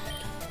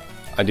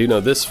 I do know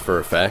this for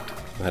a fact,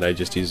 that I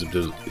just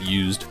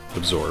used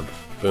Absorb.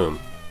 Boom.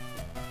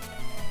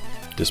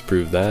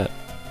 Disprove that.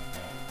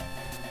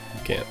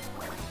 You can't.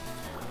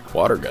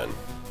 Water Gun.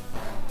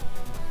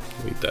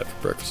 We eat that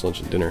for breakfast, lunch,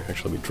 and dinner.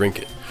 Actually, we drink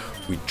it.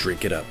 We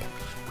drink it up.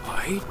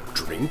 I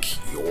drink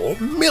your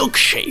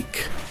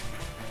milkshake.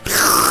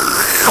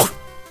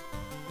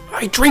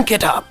 I drink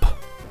it up.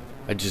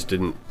 I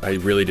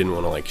really didn't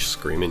want to like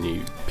scream in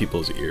you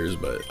people's ears,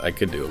 but I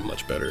could do a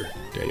much better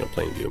Daniel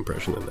Plainview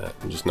impression than that.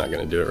 I'm just not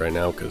going to do it right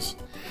now because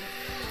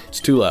it's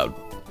too loud.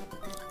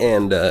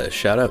 And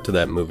shout out to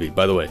that movie.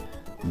 By the way,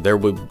 There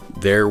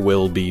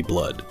Will Be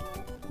Blood.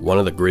 One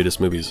of the greatest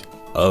movies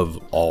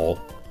of all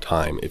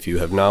time. If you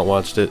have not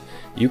watched it,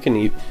 you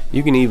can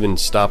even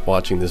stop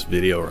watching this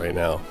video right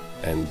now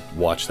and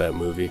watch that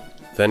movie.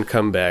 Then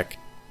come back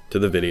to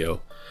the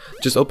video.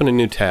 Just open a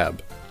new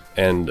tab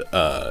and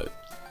I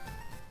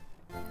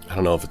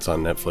don't know if it's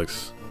on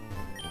Netflix.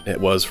 It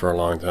was for a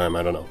long time,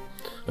 I don't know.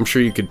 I'm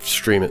sure you could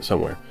stream it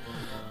somewhere.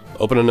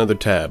 Open another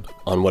tab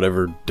on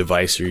whatever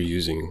device you're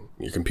using.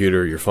 Your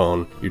computer, your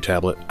phone, your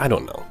tablet. I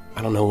don't know.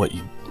 I don't know what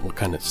what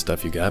kind of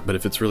stuff you got, but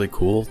if it's really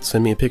cool,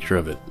 send me a picture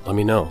of it. Let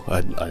me know,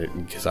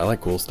 because I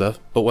like cool stuff.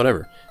 But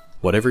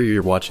whatever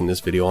you're watching this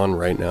video on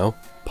right now,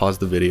 pause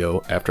the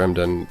video after I'm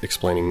done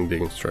explaining the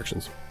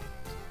instructions.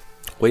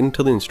 Wait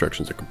until the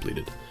instructions are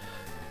completed.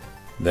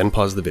 Then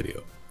pause the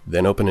video.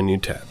 Then open a new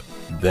tab.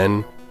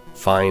 Then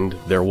find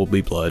There Will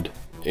Be Blood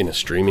in a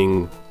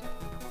streaming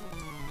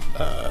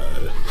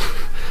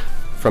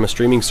from a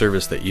streaming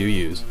service that you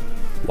use.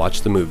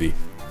 Watch the movie.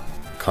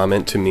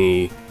 Comment to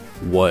me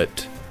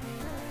what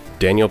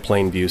Daniel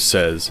Plainview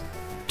says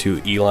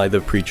to Eli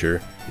the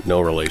Preacher, no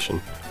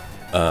relation,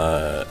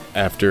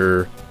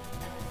 after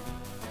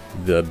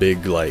the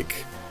big,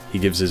 like, he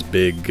gives his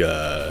big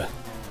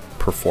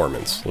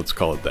performance, let's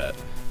call it that.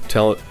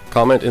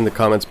 Comment in the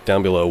comments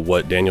down below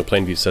what Daniel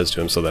Plainview says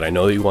to him so that I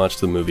know that you watched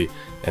the movie,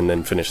 and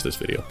then finish this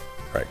video.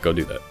 Alright, go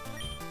do that.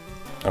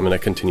 I'm gonna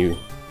continue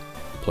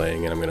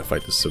playing and I'm gonna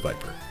fight this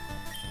Viper.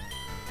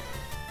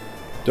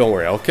 Don't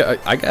worry,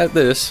 I got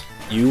this.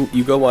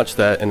 You go watch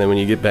that, and then when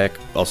you get back,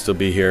 I'll still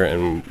be here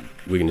and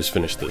we can just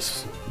finish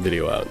this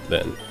video out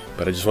then.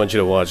 But I just want you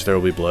to watch There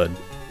Will Be Blood,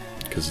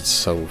 because it's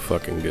so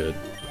fucking good.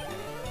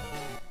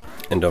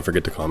 And don't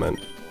forget to comment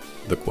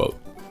the quote.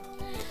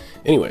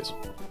 Anyways.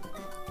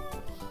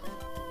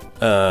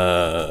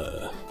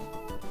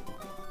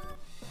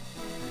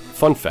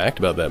 Fun fact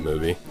about that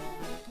movie.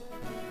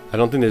 I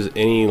don't think there's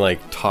any,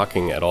 like,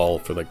 talking at all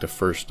for, like, the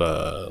first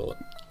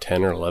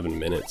 10 or 11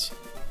 minutes.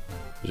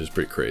 Which is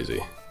pretty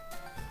crazy.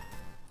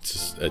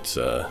 It's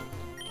on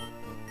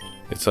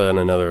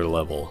another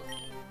level.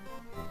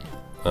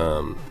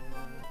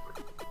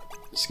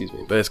 Excuse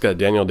me. But it's got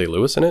Daniel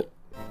Day-Lewis in it.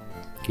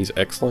 He's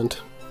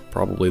excellent.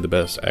 Probably the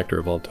best actor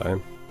of all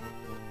time.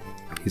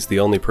 He's the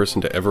only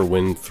person to ever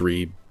win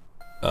 3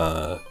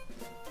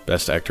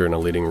 Best Actor in a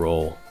Leading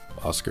Role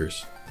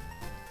Oscars.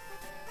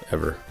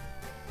 Ever.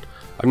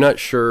 I'm not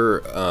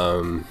sure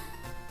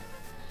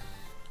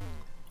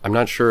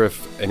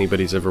if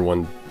anybody's ever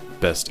won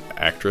Best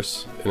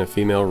Actress in a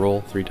female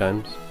role 3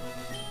 times.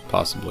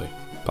 Possibly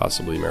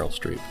Meryl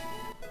Streep.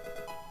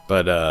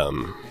 But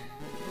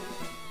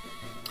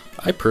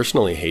I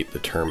personally hate the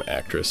term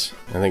actress.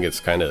 I think it's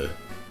kind of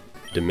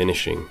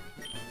diminishing.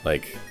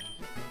 Like,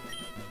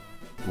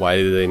 why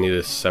do they need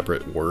a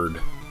separate word?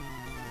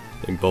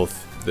 In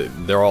both,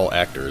 they're all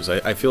actors.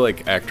 I feel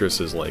like actress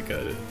is like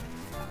it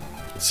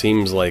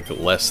seems like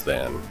less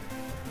than.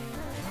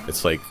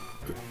 It's like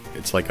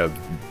a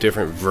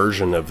different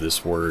version of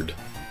this word.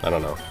 I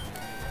don't know.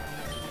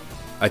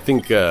 I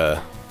think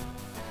I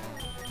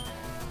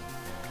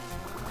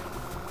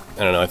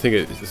don't know. I think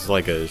it's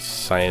like a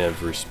sign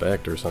of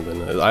respect or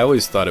something. I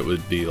always thought it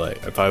would be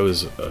like, if I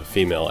was a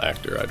female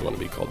actor, I'd want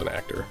to be called an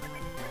actor,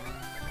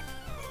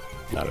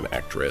 not an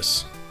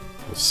actress.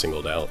 I was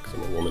singled out because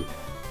I'm a woman.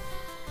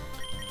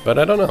 But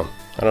I don't know.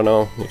 I don't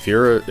know if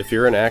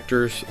you're an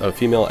actor, a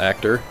female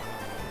actor,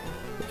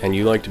 and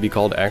you like to be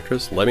called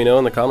actress. Let me know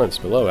in the comments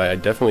below. I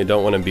definitely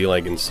don't want to be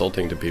like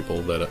insulting to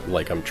people that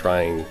like I'm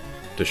trying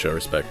to show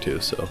respect to.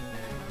 So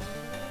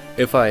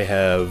if I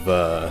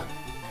have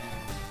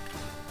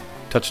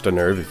touched a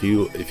nerve,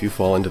 if you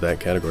fall into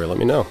that category, let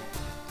me know.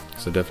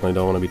 Because I definitely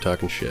don't want to be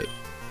talking shit.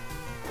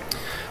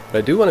 But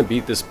I do want to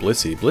beat this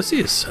Blissey.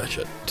 Blissey is such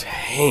a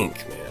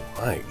tank, man.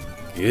 My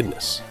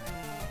goodness.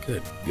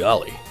 Good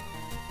golly.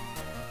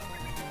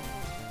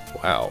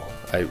 Wow.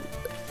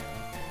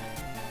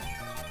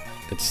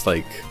 It's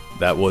like,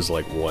 that was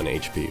like 1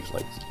 HP,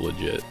 like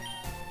legit.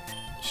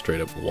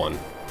 Straight up 1.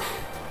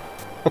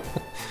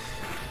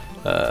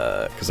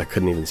 Because I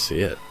couldn't even see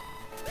it.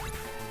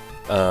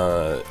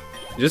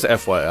 Just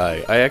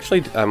FYI,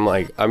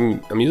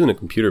 I'm using a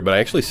computer, but I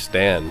actually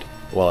stand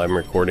while I'm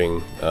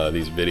recording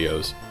these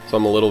videos. So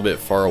I'm a little bit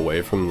far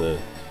away from the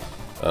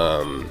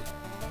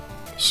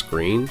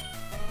screen.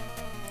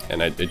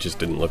 And it just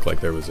didn't look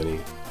like there was any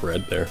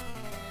red there.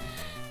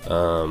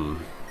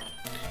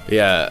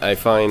 Yeah, I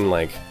find,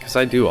 like, because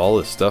I do all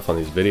this stuff on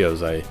these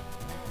videos, I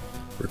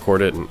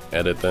record it and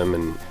edit them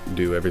and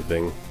do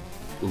everything.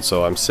 And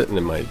so I'm sitting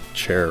in my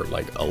chair,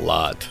 like, a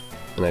lot.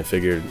 And I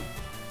figured,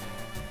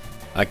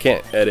 I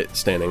can't edit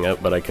standing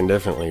up, but I can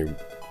definitely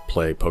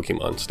play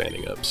Pokemon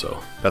standing up. So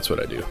that's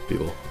what I do,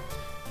 people.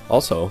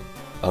 Also,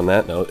 on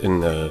that note, in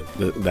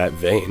that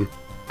vein,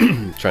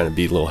 trying to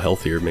be a little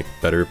healthier, make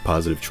better,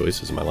 positive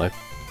choices in my life.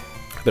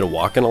 I've been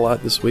walking a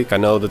lot this week. I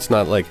know that's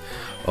not like,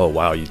 oh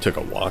wow, you took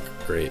a walk,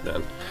 great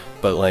man.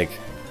 But like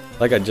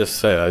I just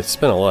said, I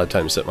spent a lot of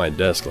time sitting at my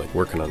desk, like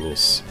working on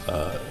this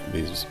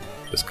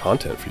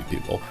content for you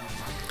people.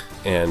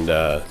 And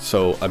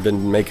so I've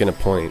been making a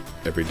point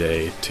every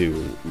day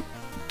to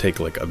take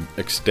like an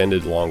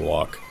extended long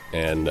walk,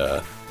 and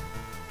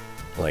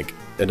like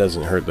it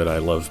doesn't hurt that I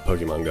love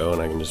Pokemon Go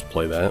and I can just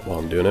play that while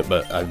I'm doing it.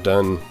 But I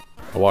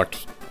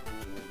walked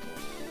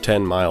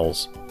 10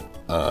 miles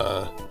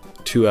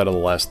 2 out of the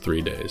last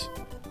 3 days,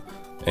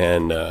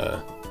 and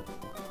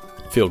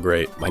feel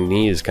great. My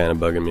knee is kind of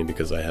bugging me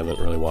because I haven't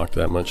really walked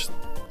that much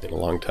in a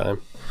long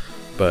time,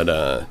 but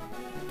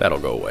that'll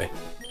go away.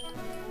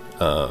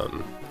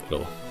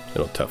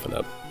 It'll toughen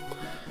up.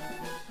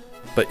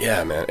 But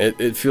yeah, man,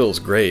 it feels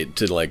great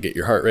to like get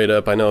your heart rate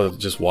up. I know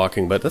just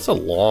walking, but that's a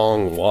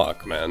long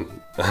walk,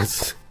 man.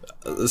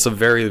 It's a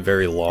very,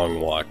 very long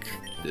walk.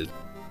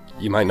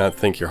 You might not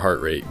think your heart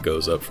rate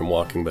goes up from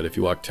walking, but if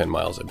you walk 10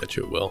 miles, I bet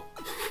you it will.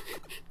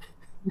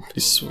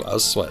 I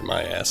was sweating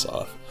my ass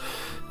off.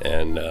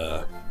 And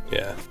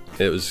yeah,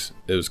 it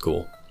was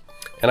cool.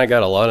 And I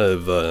got a lot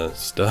of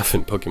stuff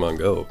in Pokemon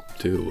Go,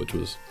 too, which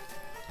was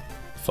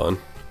fun.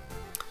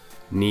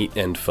 Neat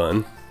and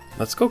fun.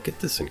 Let's go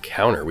get this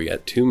encounter. We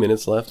got 2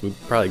 minutes left. We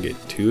probably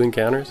get 2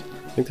 encounters.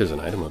 I think there's an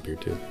item up here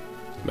too.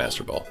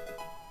 Master Ball.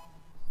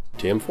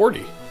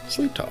 TM40.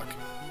 Sleep Talk.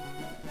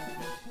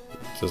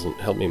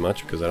 Doesn't help me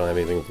much because I don't have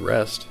anything with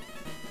rest.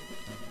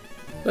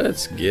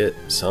 Let's get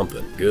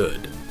something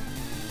good.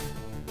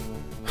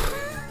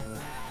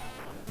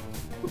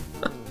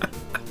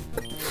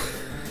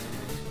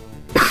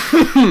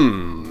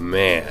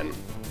 Man.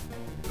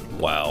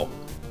 Wow.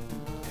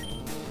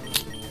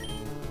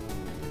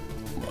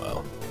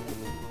 Wow.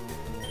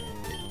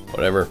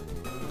 Whatever.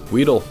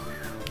 Weedle,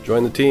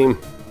 join the team.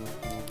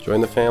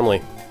 Join the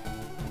family.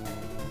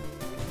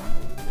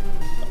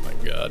 Oh my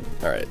god.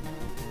 Alright.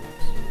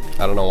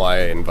 I don't know why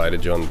I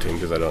invited you on the team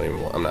because I don't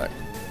even want.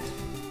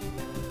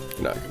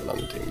 You're not coming on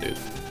the team, dude.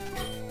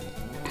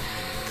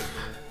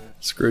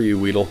 Screw you,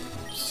 Weedle.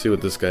 See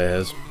what this guy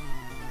has.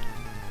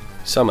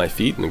 Saw my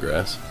feet in the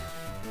grass.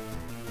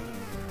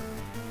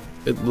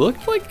 It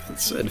looked like it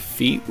said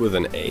feet with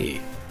an A.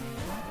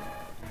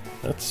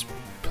 That's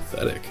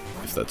pathetic,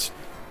 if that's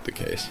the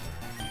case.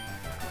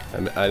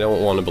 I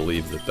don't want to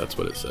believe that that's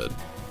what it said,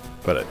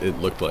 but it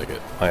looked like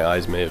it. My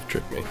eyes may have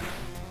tricked me.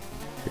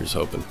 Here's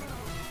hoping.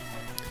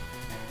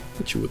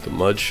 Hit you with the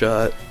mud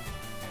shot.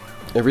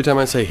 Every time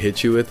I say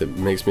hit you with, it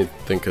makes me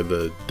think of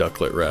the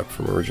ducklet rap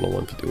from Original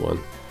 151.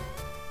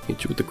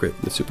 Hit you with the crit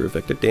and the super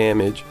effective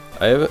damage.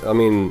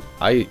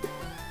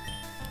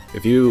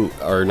 If you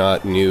are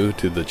not new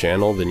to the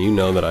channel, then you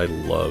know that I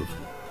love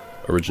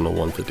Original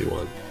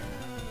 151.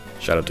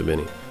 Shout out to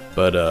Vinny.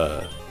 But,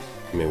 I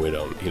mean,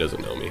 he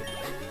doesn't know me.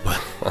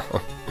 But,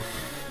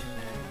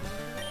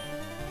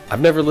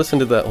 I've never listened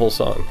to that whole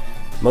song.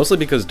 Mostly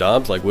because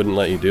Dobbs, like, wouldn't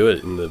let you do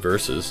it in the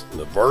verses.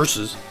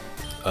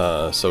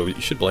 So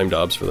you should blame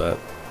Dobbs for that.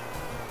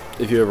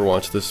 If you ever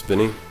watch this,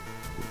 Vinny,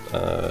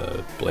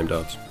 blame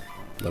Dobbs.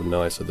 Let him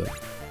know I said that.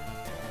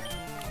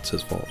 It's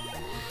his fault.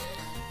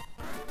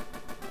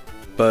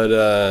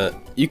 But,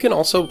 you can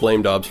also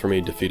blame Dobbs for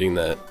me defeating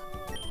that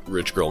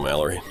rich girl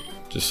Mallory.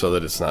 Just so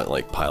that it's not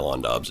like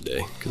Pylon Dobbs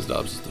Day, because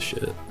Dobbs is the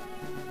shit.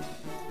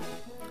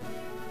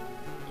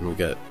 And we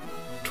got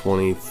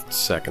 20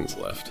 seconds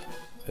left.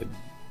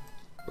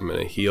 I'm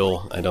gonna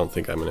heal. I don't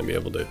think I'm gonna be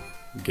able to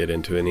get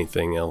into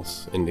anything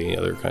else, any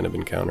other kind of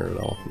encounter at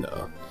all.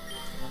 No.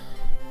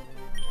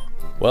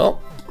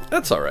 Well,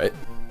 that's alright.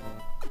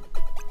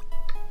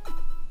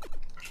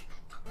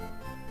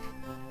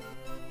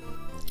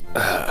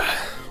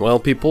 Well,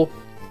 people,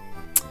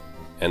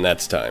 and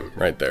that's time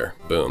right there.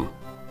 Boom.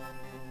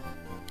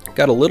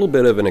 Got a little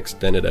bit of an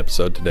extended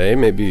episode today.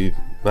 Maybe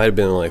might have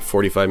been like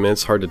 45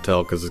 minutes. Hard to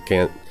tell because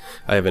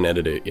I haven't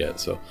edited it yet.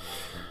 So,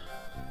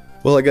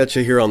 well, I got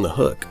you here on the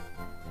hook.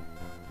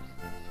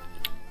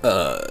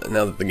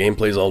 Now that the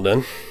gameplay's all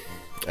done,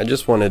 I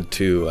just wanted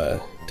to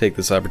take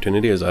this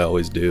opportunity, as I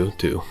always do,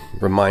 to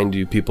remind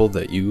you people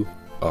that you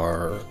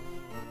are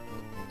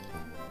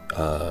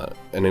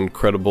an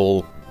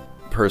incredible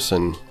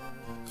person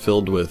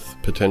filled with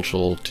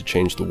potential to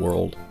change the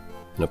world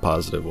in a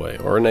positive way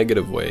or a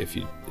negative way if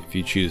you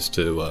choose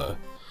to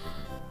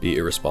be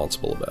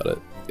irresponsible about it.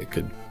 It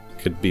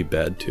could be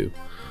bad too.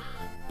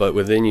 But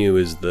within you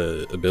is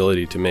the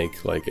ability to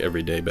make like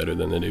every day better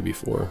than the day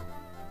before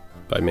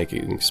by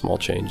making small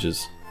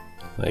changes.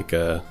 Like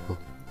I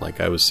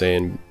was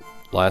saying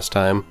last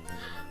time,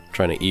 I'm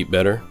trying to eat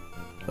better.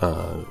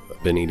 I've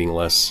been eating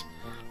less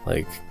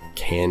like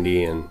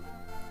candy and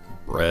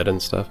bread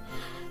and stuff.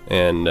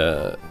 And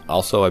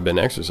also I've been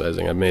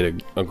exercising. I've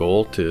made a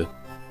goal to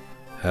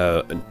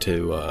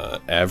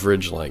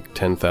average like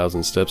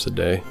 10,000 steps a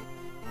day.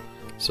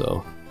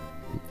 So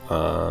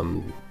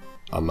I'm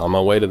on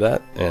my way to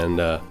that, and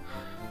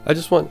I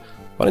just why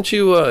don't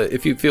you,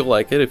 if you feel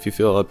like it, if you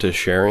feel up to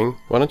sharing,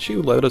 why don't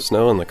you let us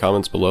know in the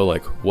comments below,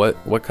 like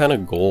what kind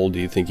of goal do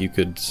you think you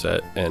could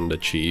set and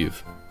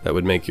achieve that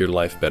would make your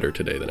life better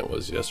today than it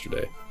was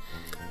yesterday?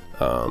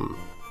 You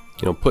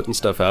know, putting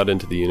stuff out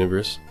into the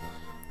universe.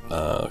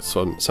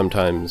 So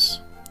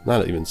sometimes,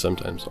 not even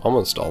sometimes,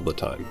 almost all the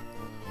time,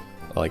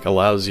 like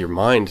allows your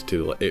mind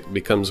to, it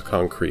becomes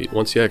concrete.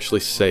 Once you actually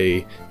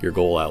say your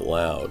goal out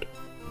loud,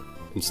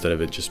 instead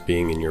of it just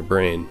being in your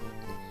brain,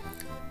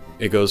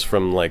 it goes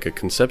from like a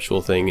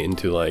conceptual thing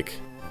into like,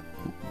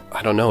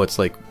 I don't know, it's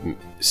like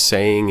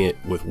saying it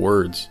with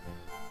words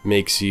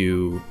makes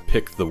you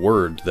pick the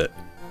word that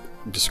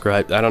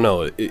describes, I don't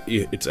know,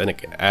 it's an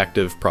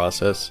active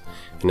process,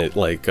 and it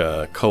like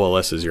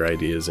coalesces your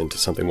ideas into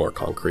something more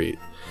concrete.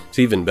 It's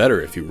even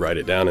better if you write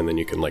it down and then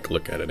you can like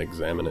look at it and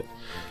examine it.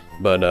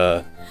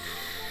 But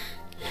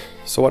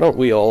So why don't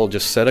we all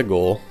just set a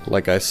goal?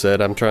 Like I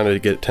said, I'm trying to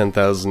get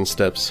 10,000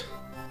 steps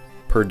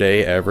per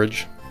day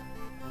average.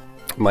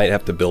 Might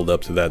have to build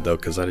up to that though,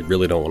 because I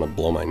really don't want to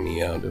blow my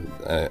knee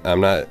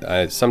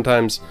out.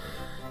 Sometimes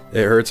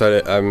it hurts.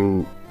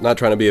 I'm not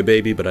trying to be a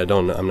baby, but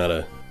I'm not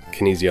a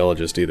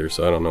kinesiologist either,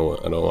 so I don't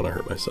want to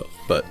hurt myself.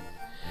 But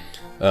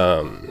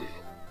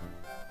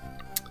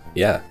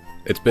yeah,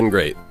 it's been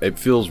great. It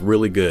feels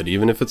really good,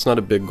 even if it's not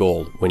a big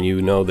goal, when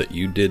you know that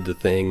you did the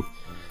thing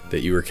that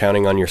you were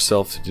counting on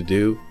yourself to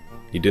do.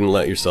 You didn't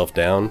let yourself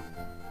down.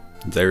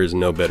 There is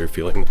no better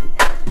feeling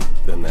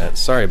than that.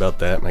 Sorry about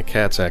that. My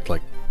cats act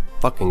like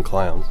fucking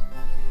clowns.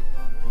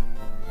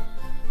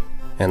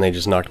 And they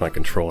just knocked my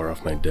controller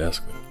off my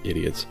desk, like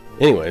idiots.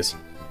 Anyways,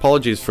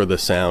 apologies for the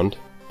sound.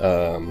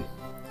 And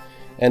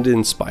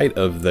in spite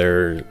of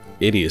their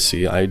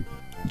idiocy, I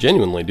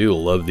genuinely do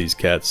love these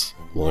cats,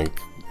 like,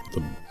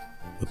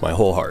 with my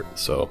whole heart,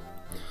 so...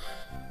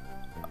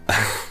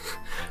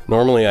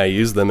 Normally I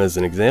use them as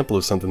an example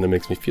of something that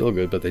makes me feel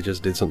good, but they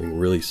just did something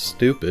really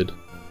stupid.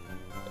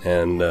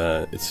 And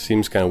it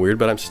seems kind of weird,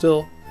 but I'm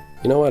still...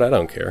 You know what? I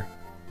don't care.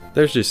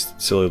 They're just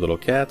silly little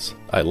cats.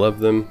 I love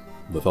them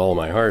with all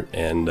my heart,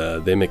 and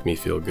they make me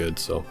feel good,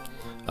 so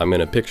I'm going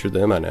to picture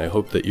them, and I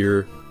hope that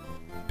you're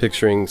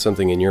picturing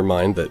something in your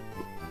mind that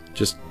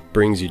just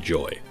brings you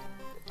joy.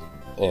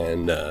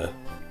 And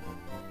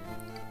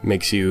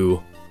makes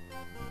you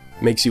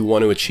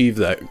want to achieve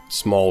that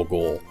small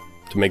goal,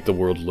 to make the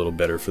world a little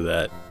better for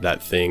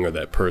that thing or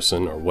that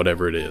person or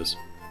whatever it is.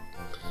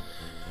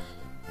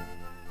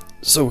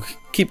 So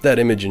keep that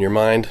image in your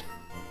mind,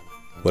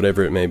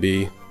 whatever it may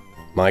be.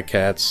 My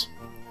cats,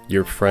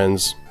 your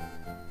friends,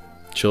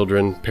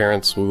 children,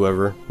 parents,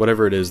 whoever,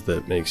 whatever it is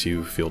that makes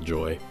you feel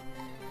joy.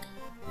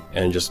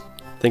 And just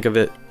think of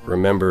it,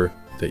 remember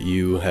that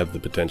you have the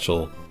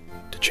potential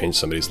to change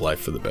somebody's life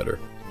for the better,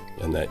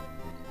 and that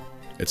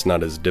it's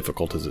not as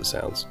difficult as it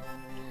sounds.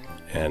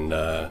 And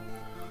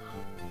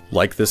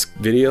like this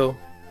video,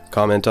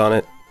 comment on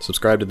it,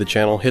 subscribe to the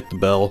channel, hit the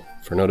bell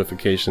for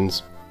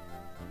notifications.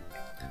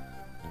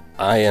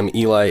 I am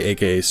Eli,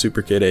 aka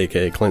SuperKid,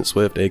 aka Clint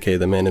Swift, aka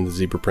the man in the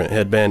zebra print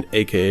headband,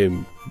 aka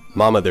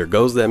Mama There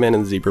Goes That Man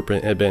in the Zebra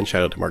Print Headband.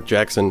 Shout out to Mark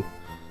Jackson.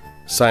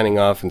 Signing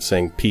off and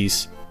saying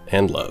peace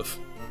and love.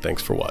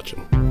 Thanks for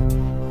watching.